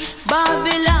fight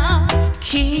Babylon,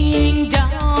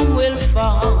 kingdom will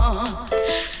fall.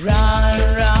 Run,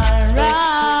 run,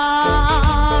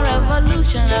 run,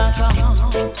 revolution a come.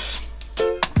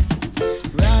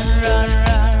 Run, run,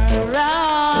 run,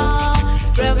 run,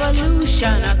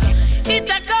 revolution a come. It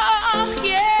a come,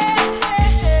 yeah.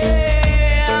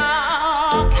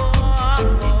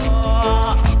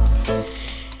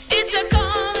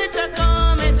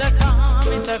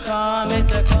 Come,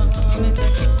 it a come, it a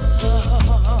come.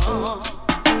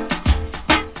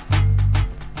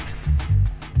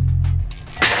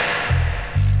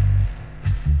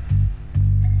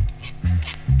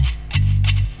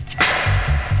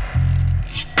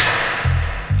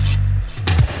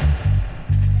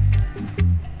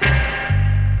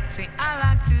 See, I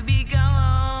like to be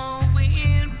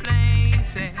going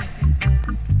places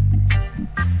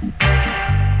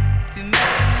to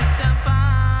meet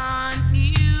upon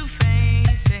new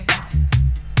faces.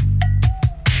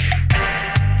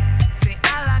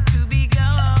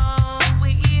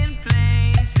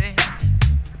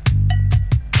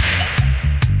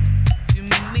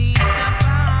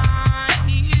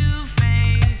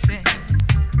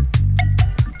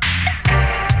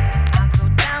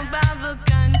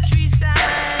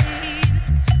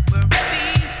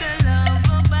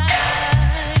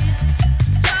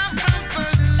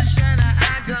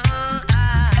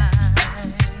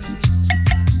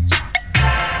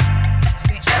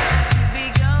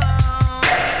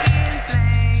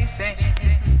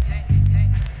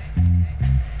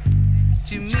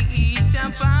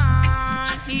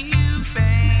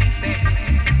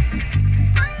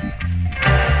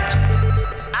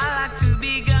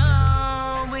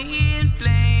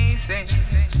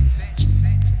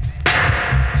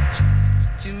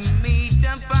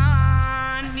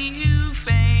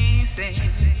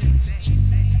 places.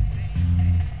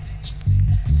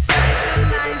 Such a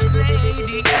nice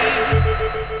lady,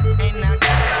 and I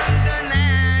come the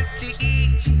natty,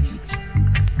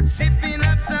 sipping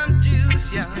up some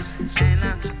juice, yeah, and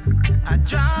a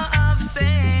draw of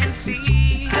Sensi.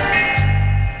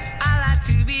 I like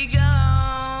to be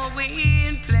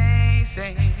going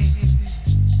places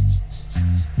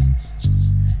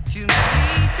to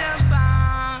meet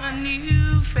upon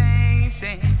new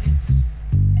faces.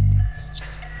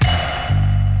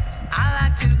 I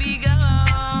like to be going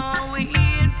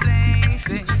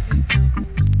places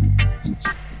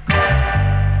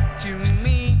to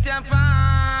meet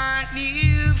upon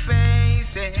new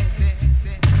faces.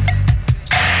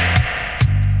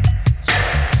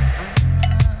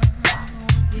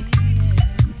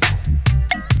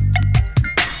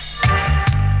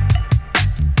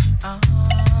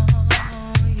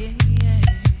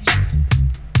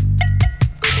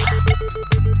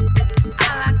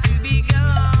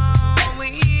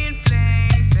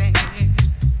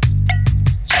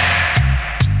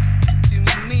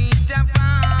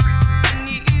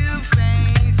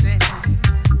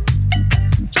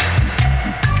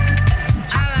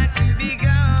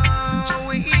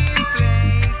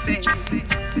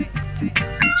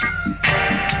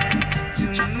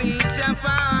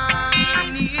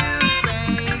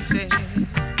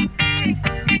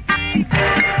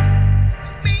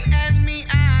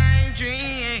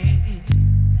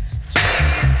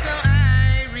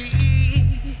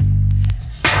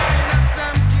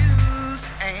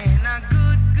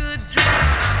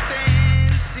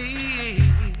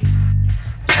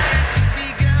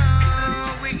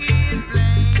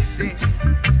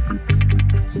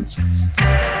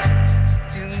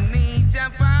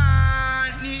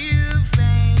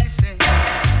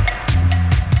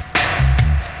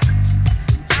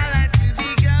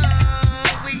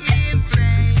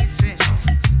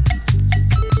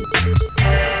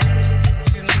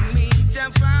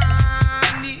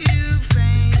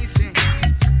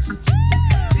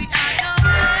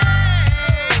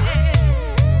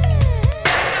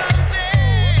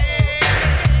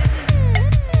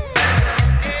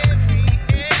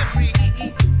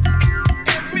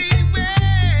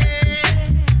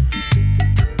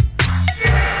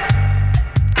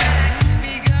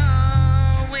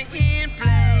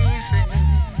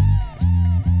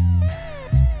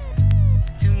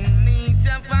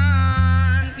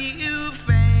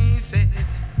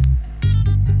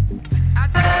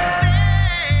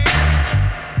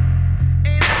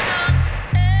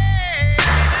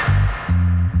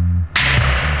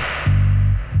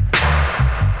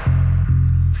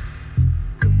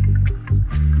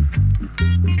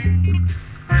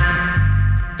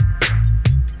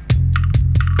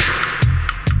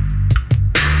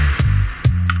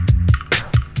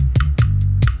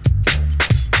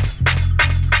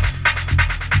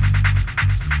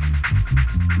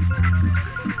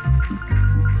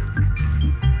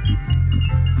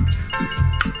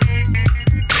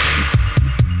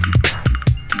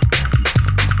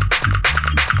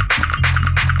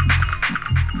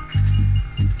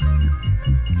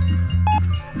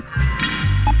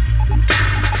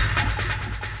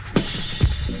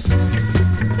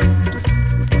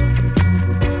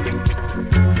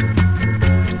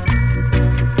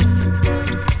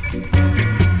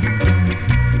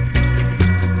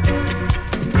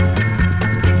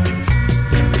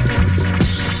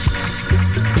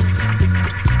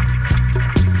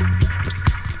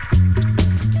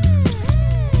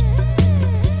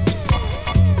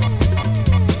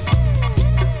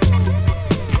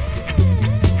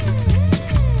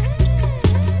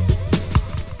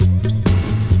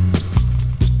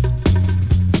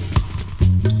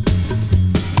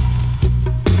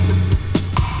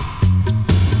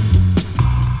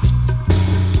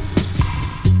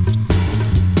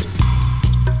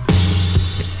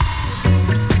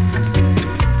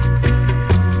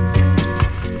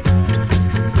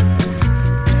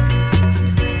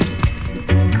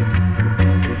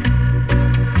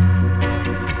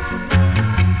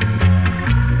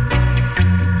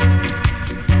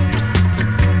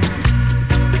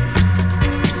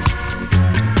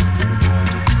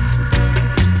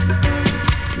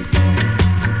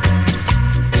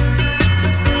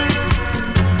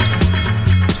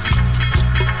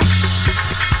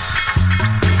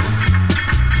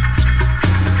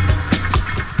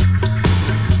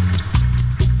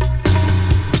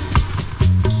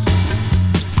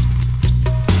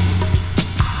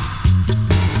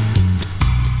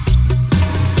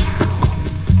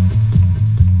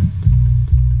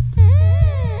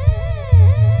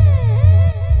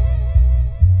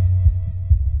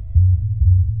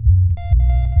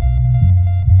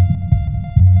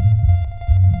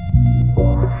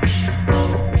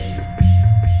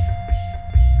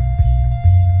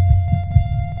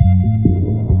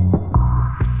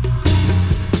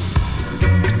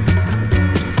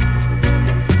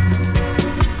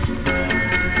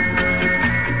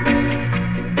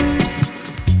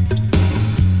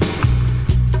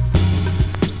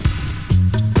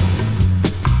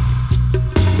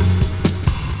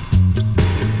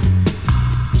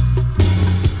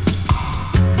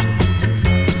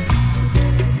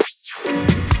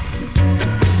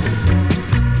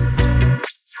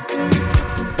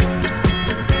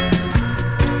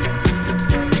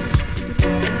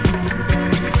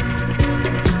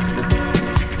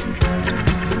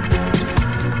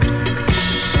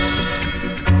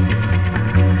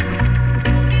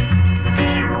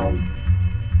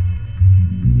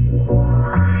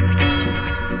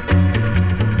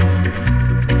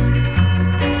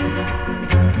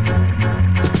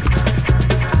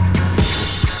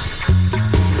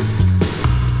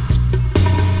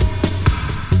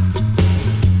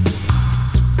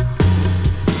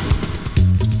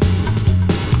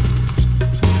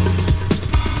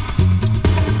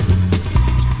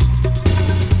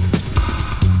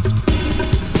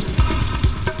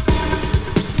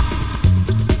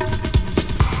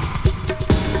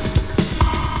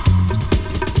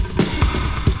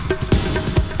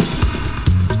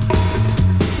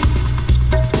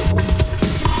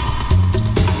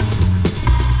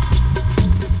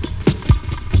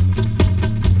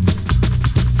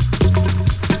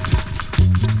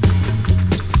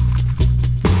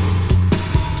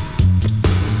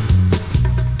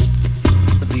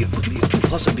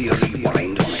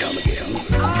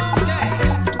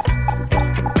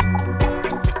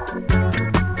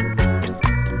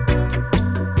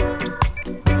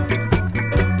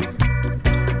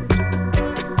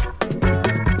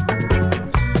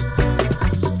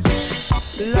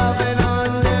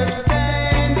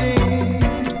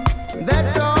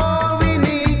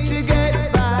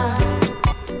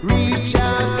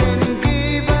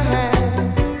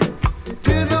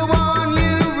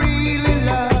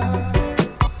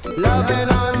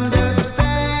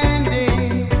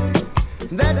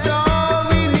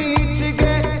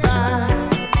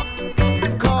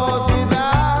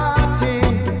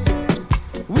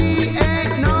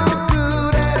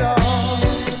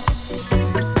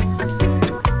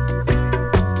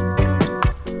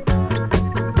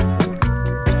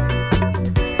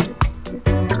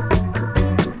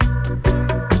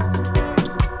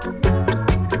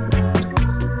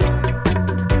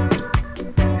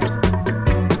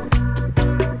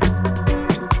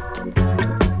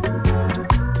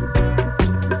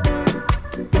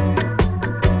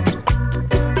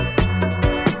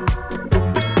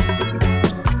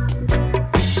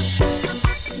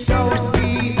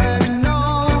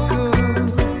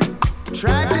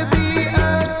 Try to be a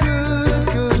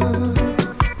good.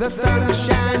 The sun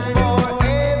shines for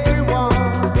everyone.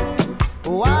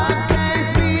 Why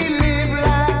can't we live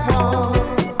like one?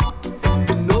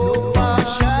 No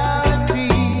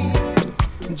partiality.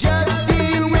 Just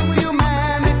deal with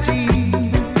humanity.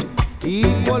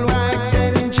 Equal rights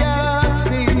and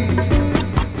justice.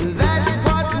 That's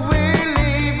what we're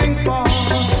living for.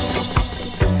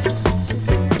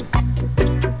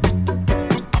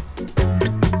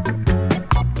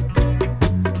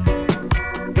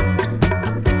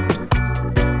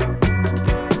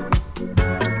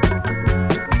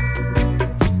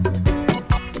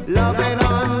 Love and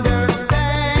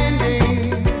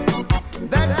understanding,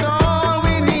 that's all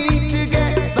we need to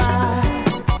get by.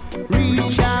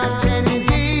 Reach out and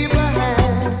give a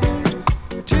hand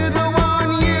to the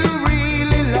one you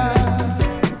really love.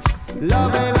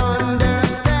 Love and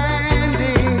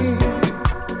understanding.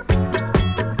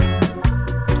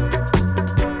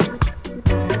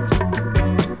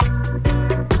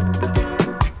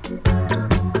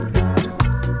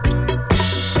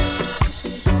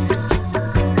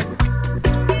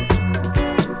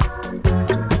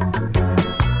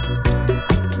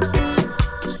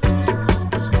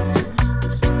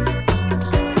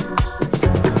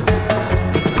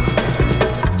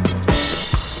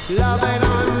 Love and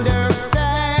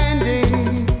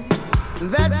understanding,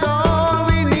 that's all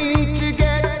we need to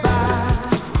get by.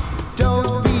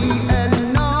 Don't be a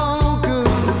no good,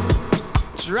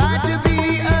 try to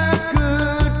be a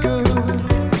good.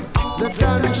 The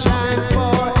sun shines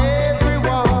for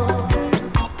everyone.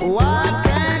 Why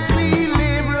can't we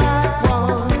live like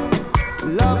one?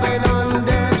 Love and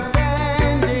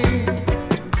understanding,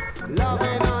 love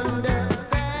and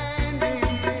understanding.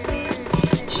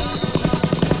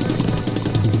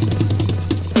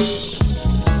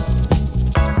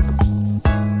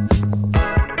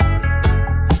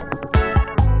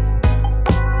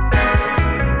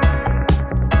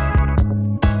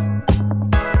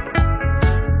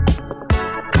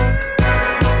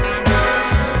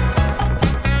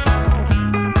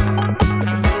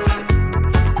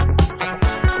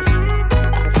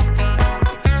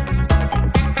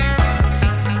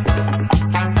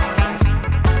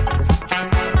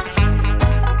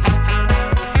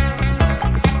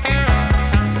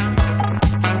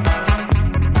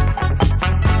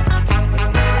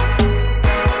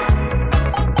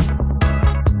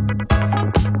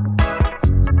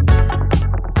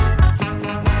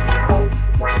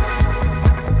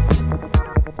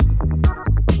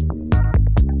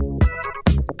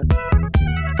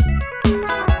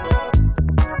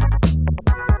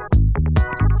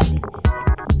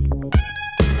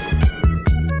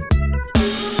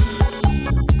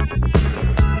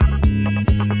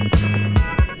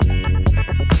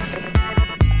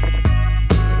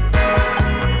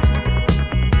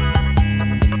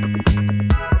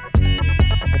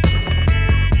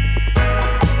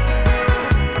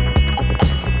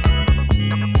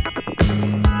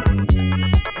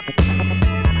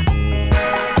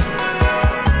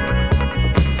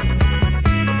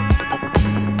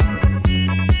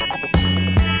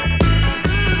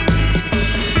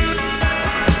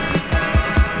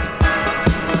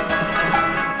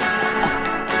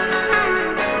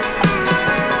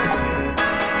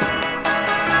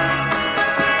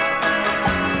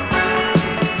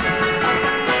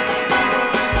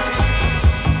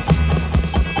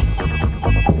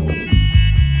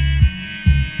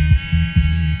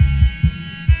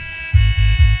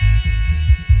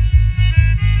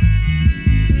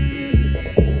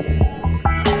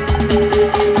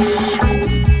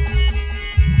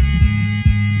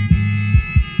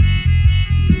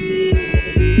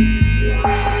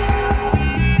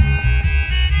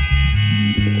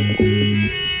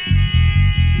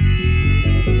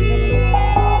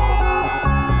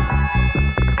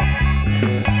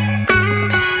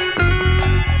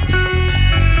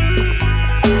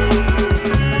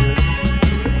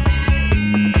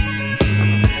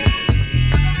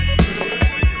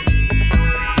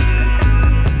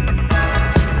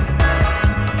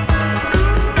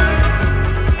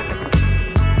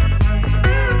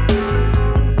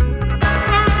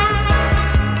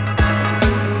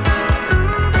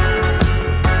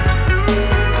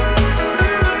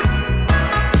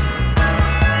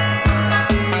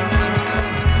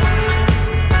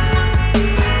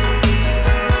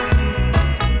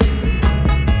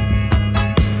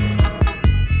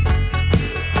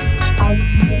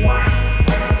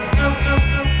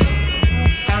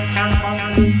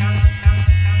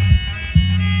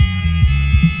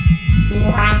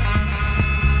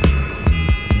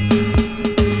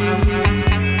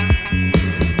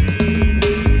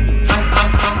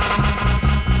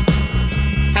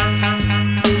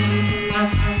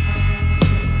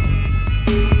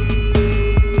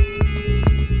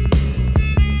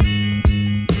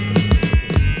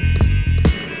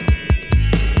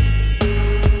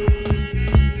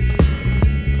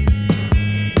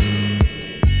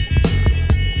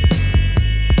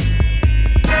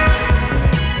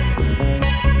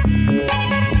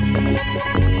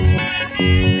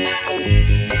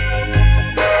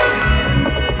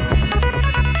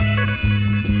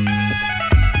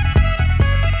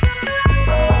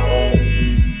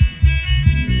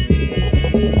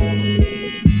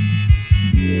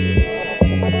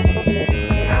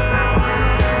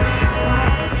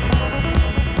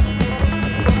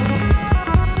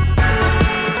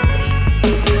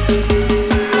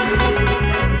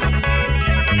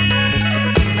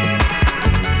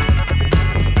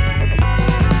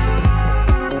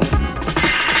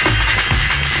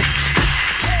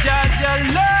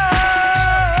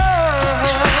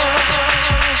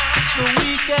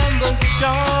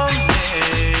 chosen. Oh, he loves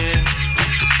everyone.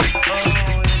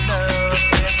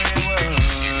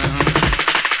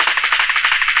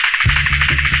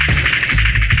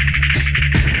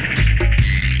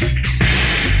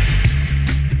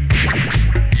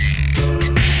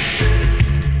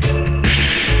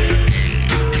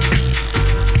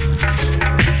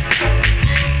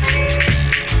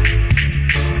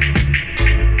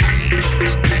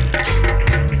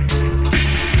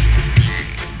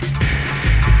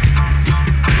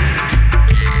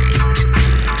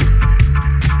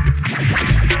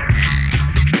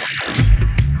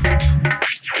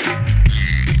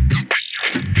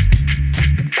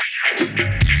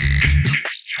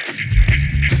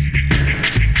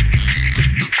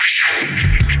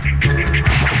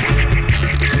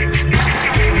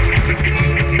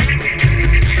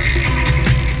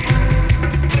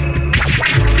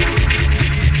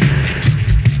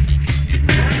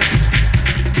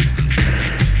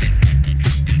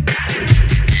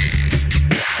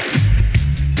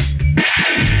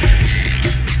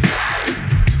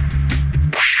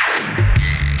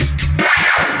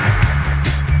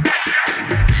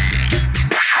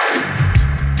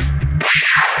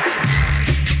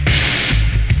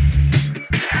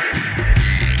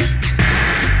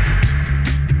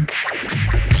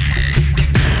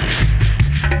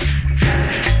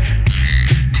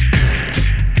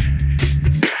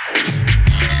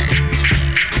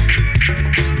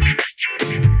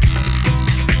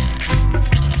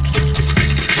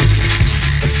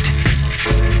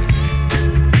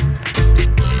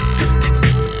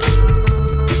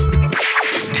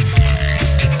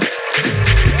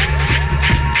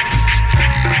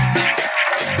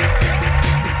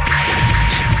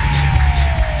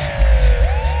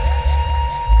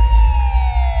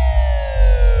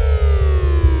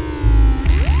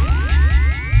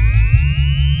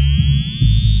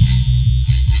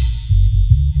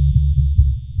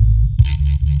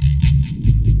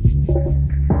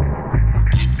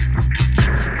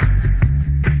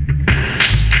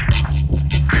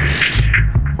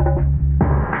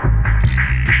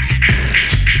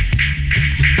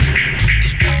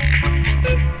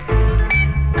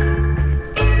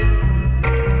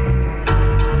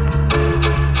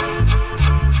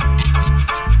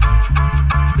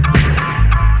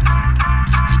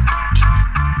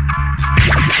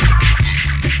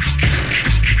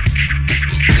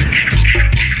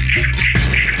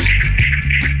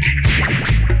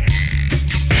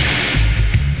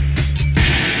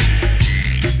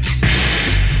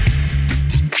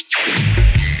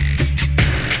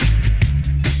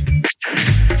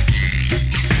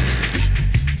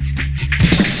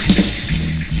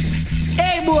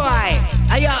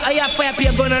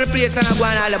 And I go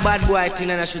on all the bad boy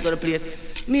thing and I shoot to the place.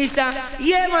 Mister,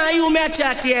 yeah man, you may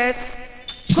chat,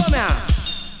 yes. Come here.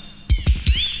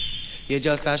 You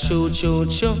just a shoot,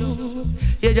 shoot, shoot.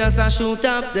 You just a shoot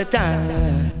up the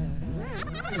time.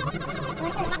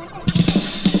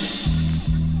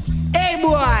 Hey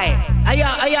boy,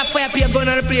 I fire up your gun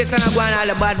on the place and I go on all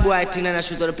the bad boy thing and I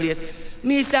shoot to the place.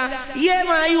 Mister, yeah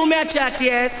man, you may chat,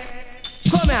 yes.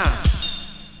 Come here.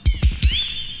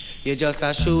 You just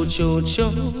a shoot, shoot,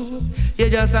 shoot. You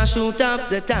just a shoot up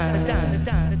the time.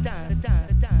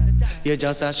 You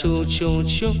just a shoot, shoot,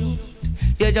 shoot.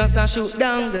 You just a shoot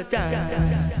down the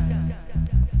time.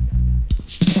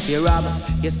 You rob,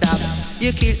 you stab,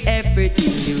 you kill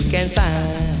everything you can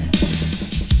find.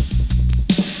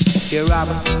 You rob,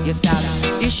 you stab,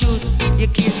 you shoot, you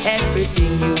kill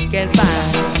everything you can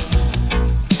find.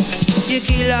 You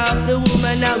kill off the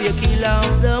woman, now you kill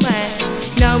off the man.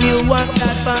 Now you want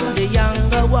start from the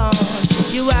younger one.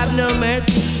 You have no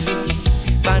mercy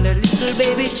on the little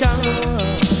baby child.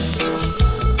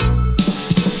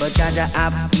 But Jaja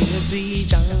have in his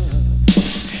region,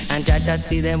 and Jaja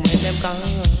see them when them come.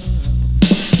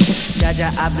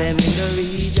 Jaja have them in the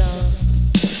region,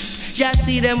 just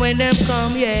see them when them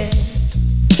come, yes.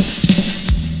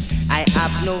 I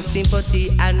have no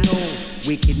sympathy and no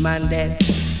wicked man dead.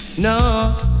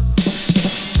 No,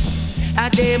 a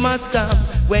day must come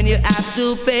when you have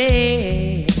to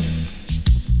pay.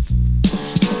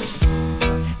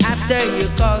 After you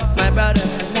cost my brother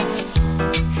my life,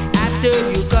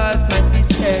 after you cost my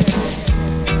sister,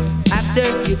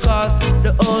 after you cost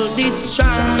the oldest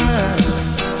child,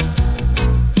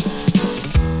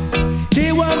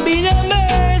 there won't be no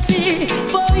mercy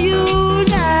for you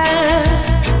now.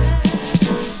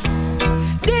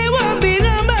 There won't be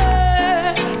no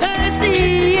mercy,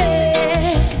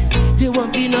 yeah. There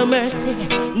won't be no mercy,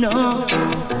 no.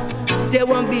 There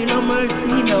won't be no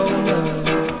mercy, no, no.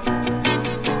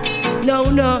 No,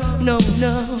 no, no,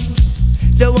 no.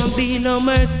 There won't be no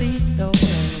mercy, no.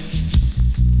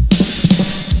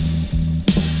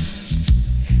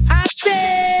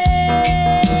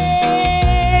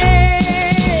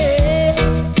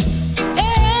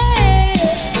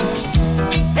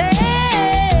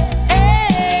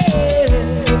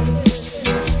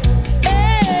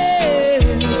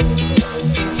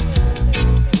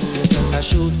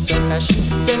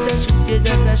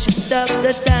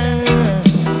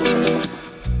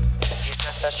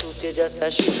 shoot it, just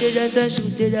a shoot it, just a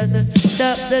shoot it, just a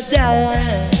stop the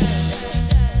time.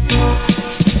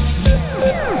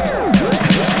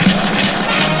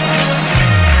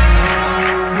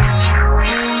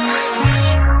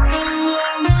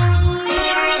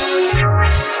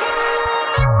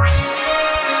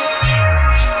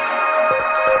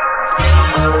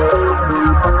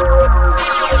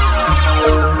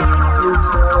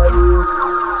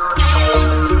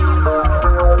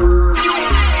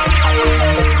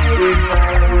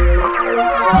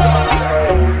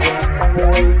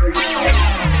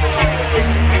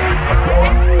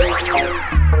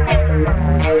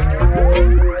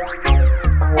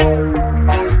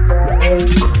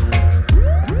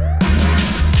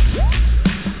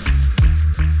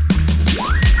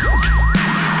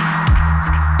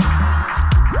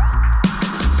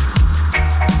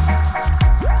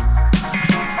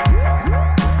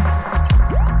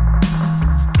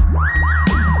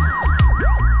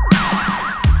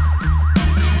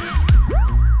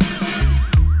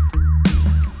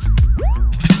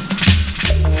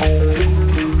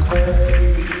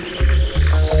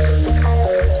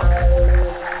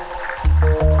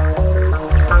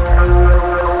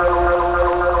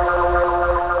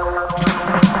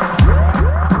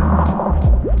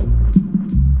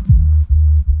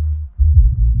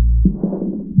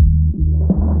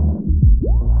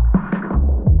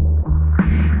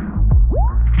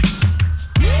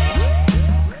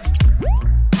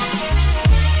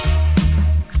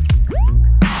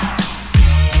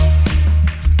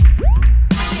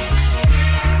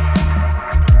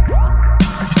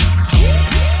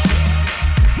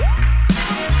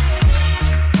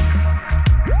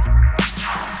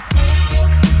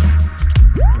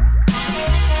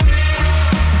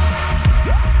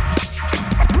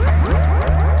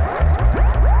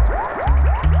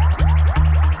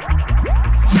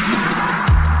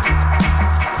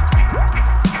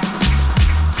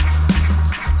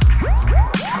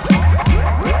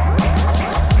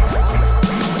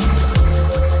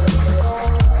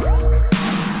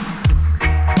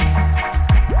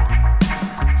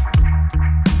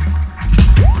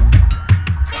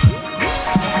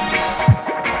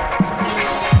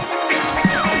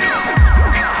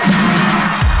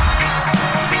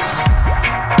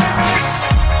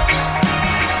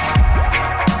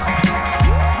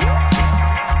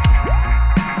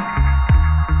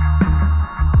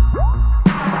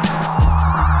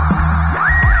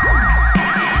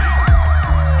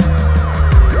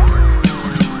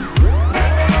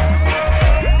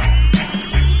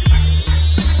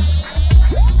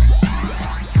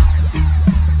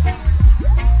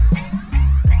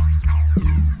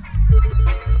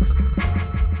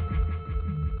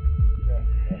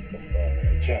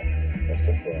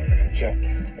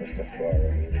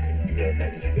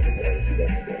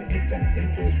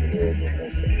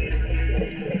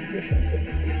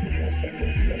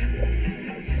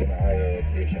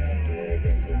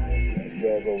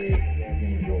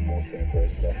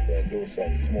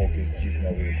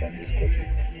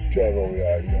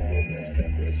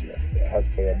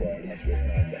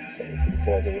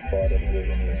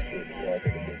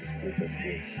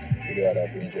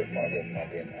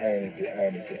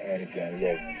 Anything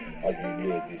love as we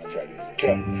blaze this chalice.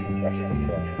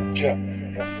 Rastafari,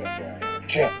 Rastafari,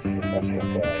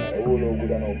 Rastafari. All over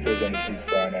good and how pleasant it is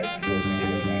for a night to go to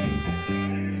the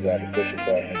This is the pressure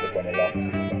for enter upon the locks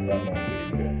and run down to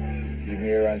the bed. Leave me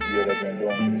Aaron's beard that went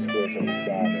down to the skirts of his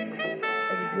garments.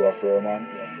 As you do a fair man,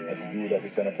 as you do that we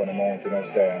stand upon the mountain of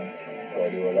Zion. For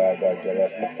the whole of God, the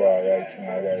Rastafari, King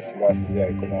of God, Selassie, I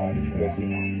command his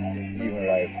blessings, even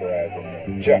life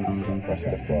forevermore. Jah,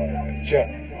 Rastafari, Jah,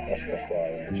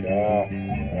 Rastafari, Jah,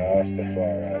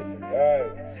 Rastafari,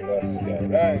 right, Selassie,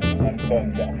 right, and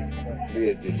thunder,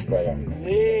 blaze this fire.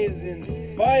 Blazing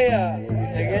fire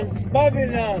against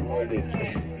Babylon. All this.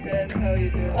 That's how you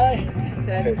do it.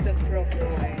 That's the proper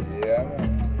way. Yeah,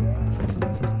 man.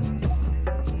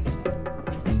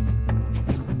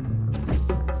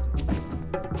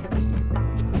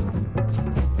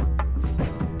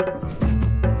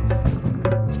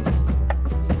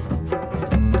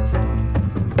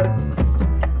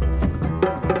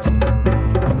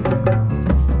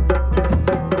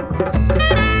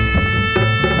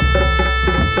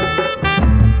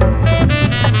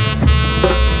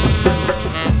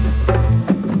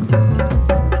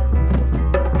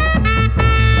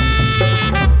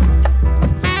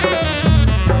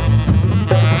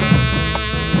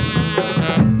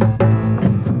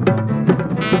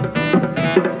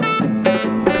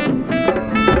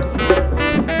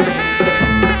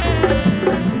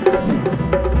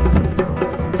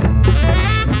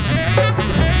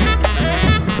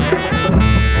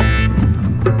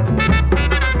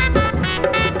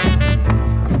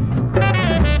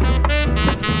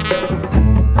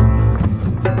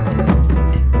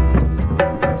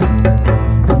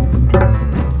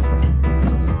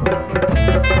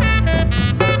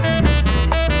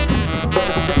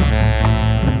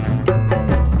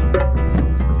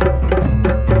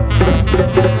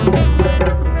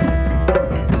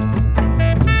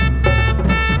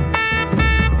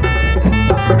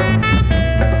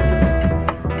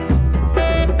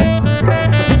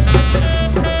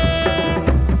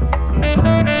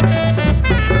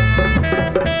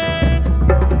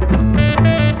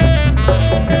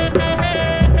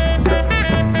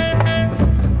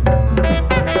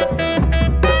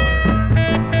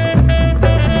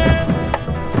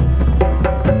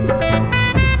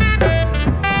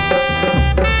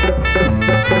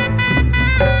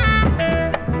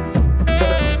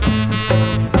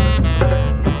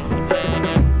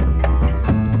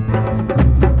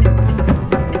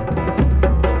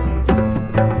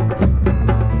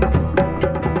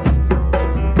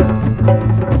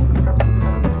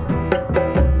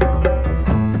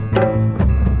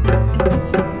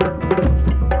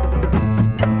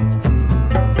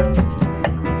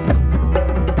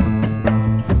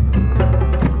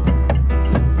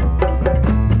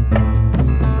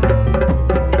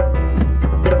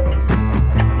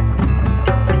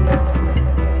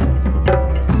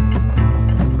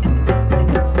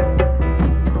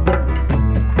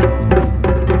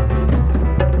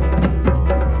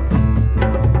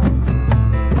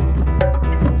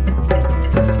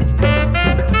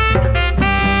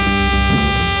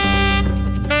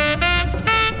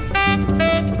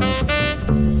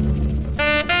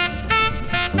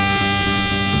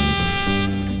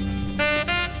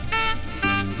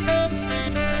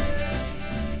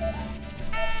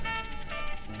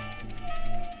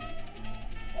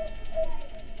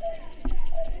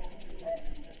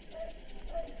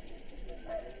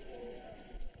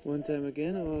 One time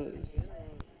again, or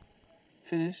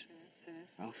finish?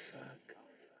 Oh fuck.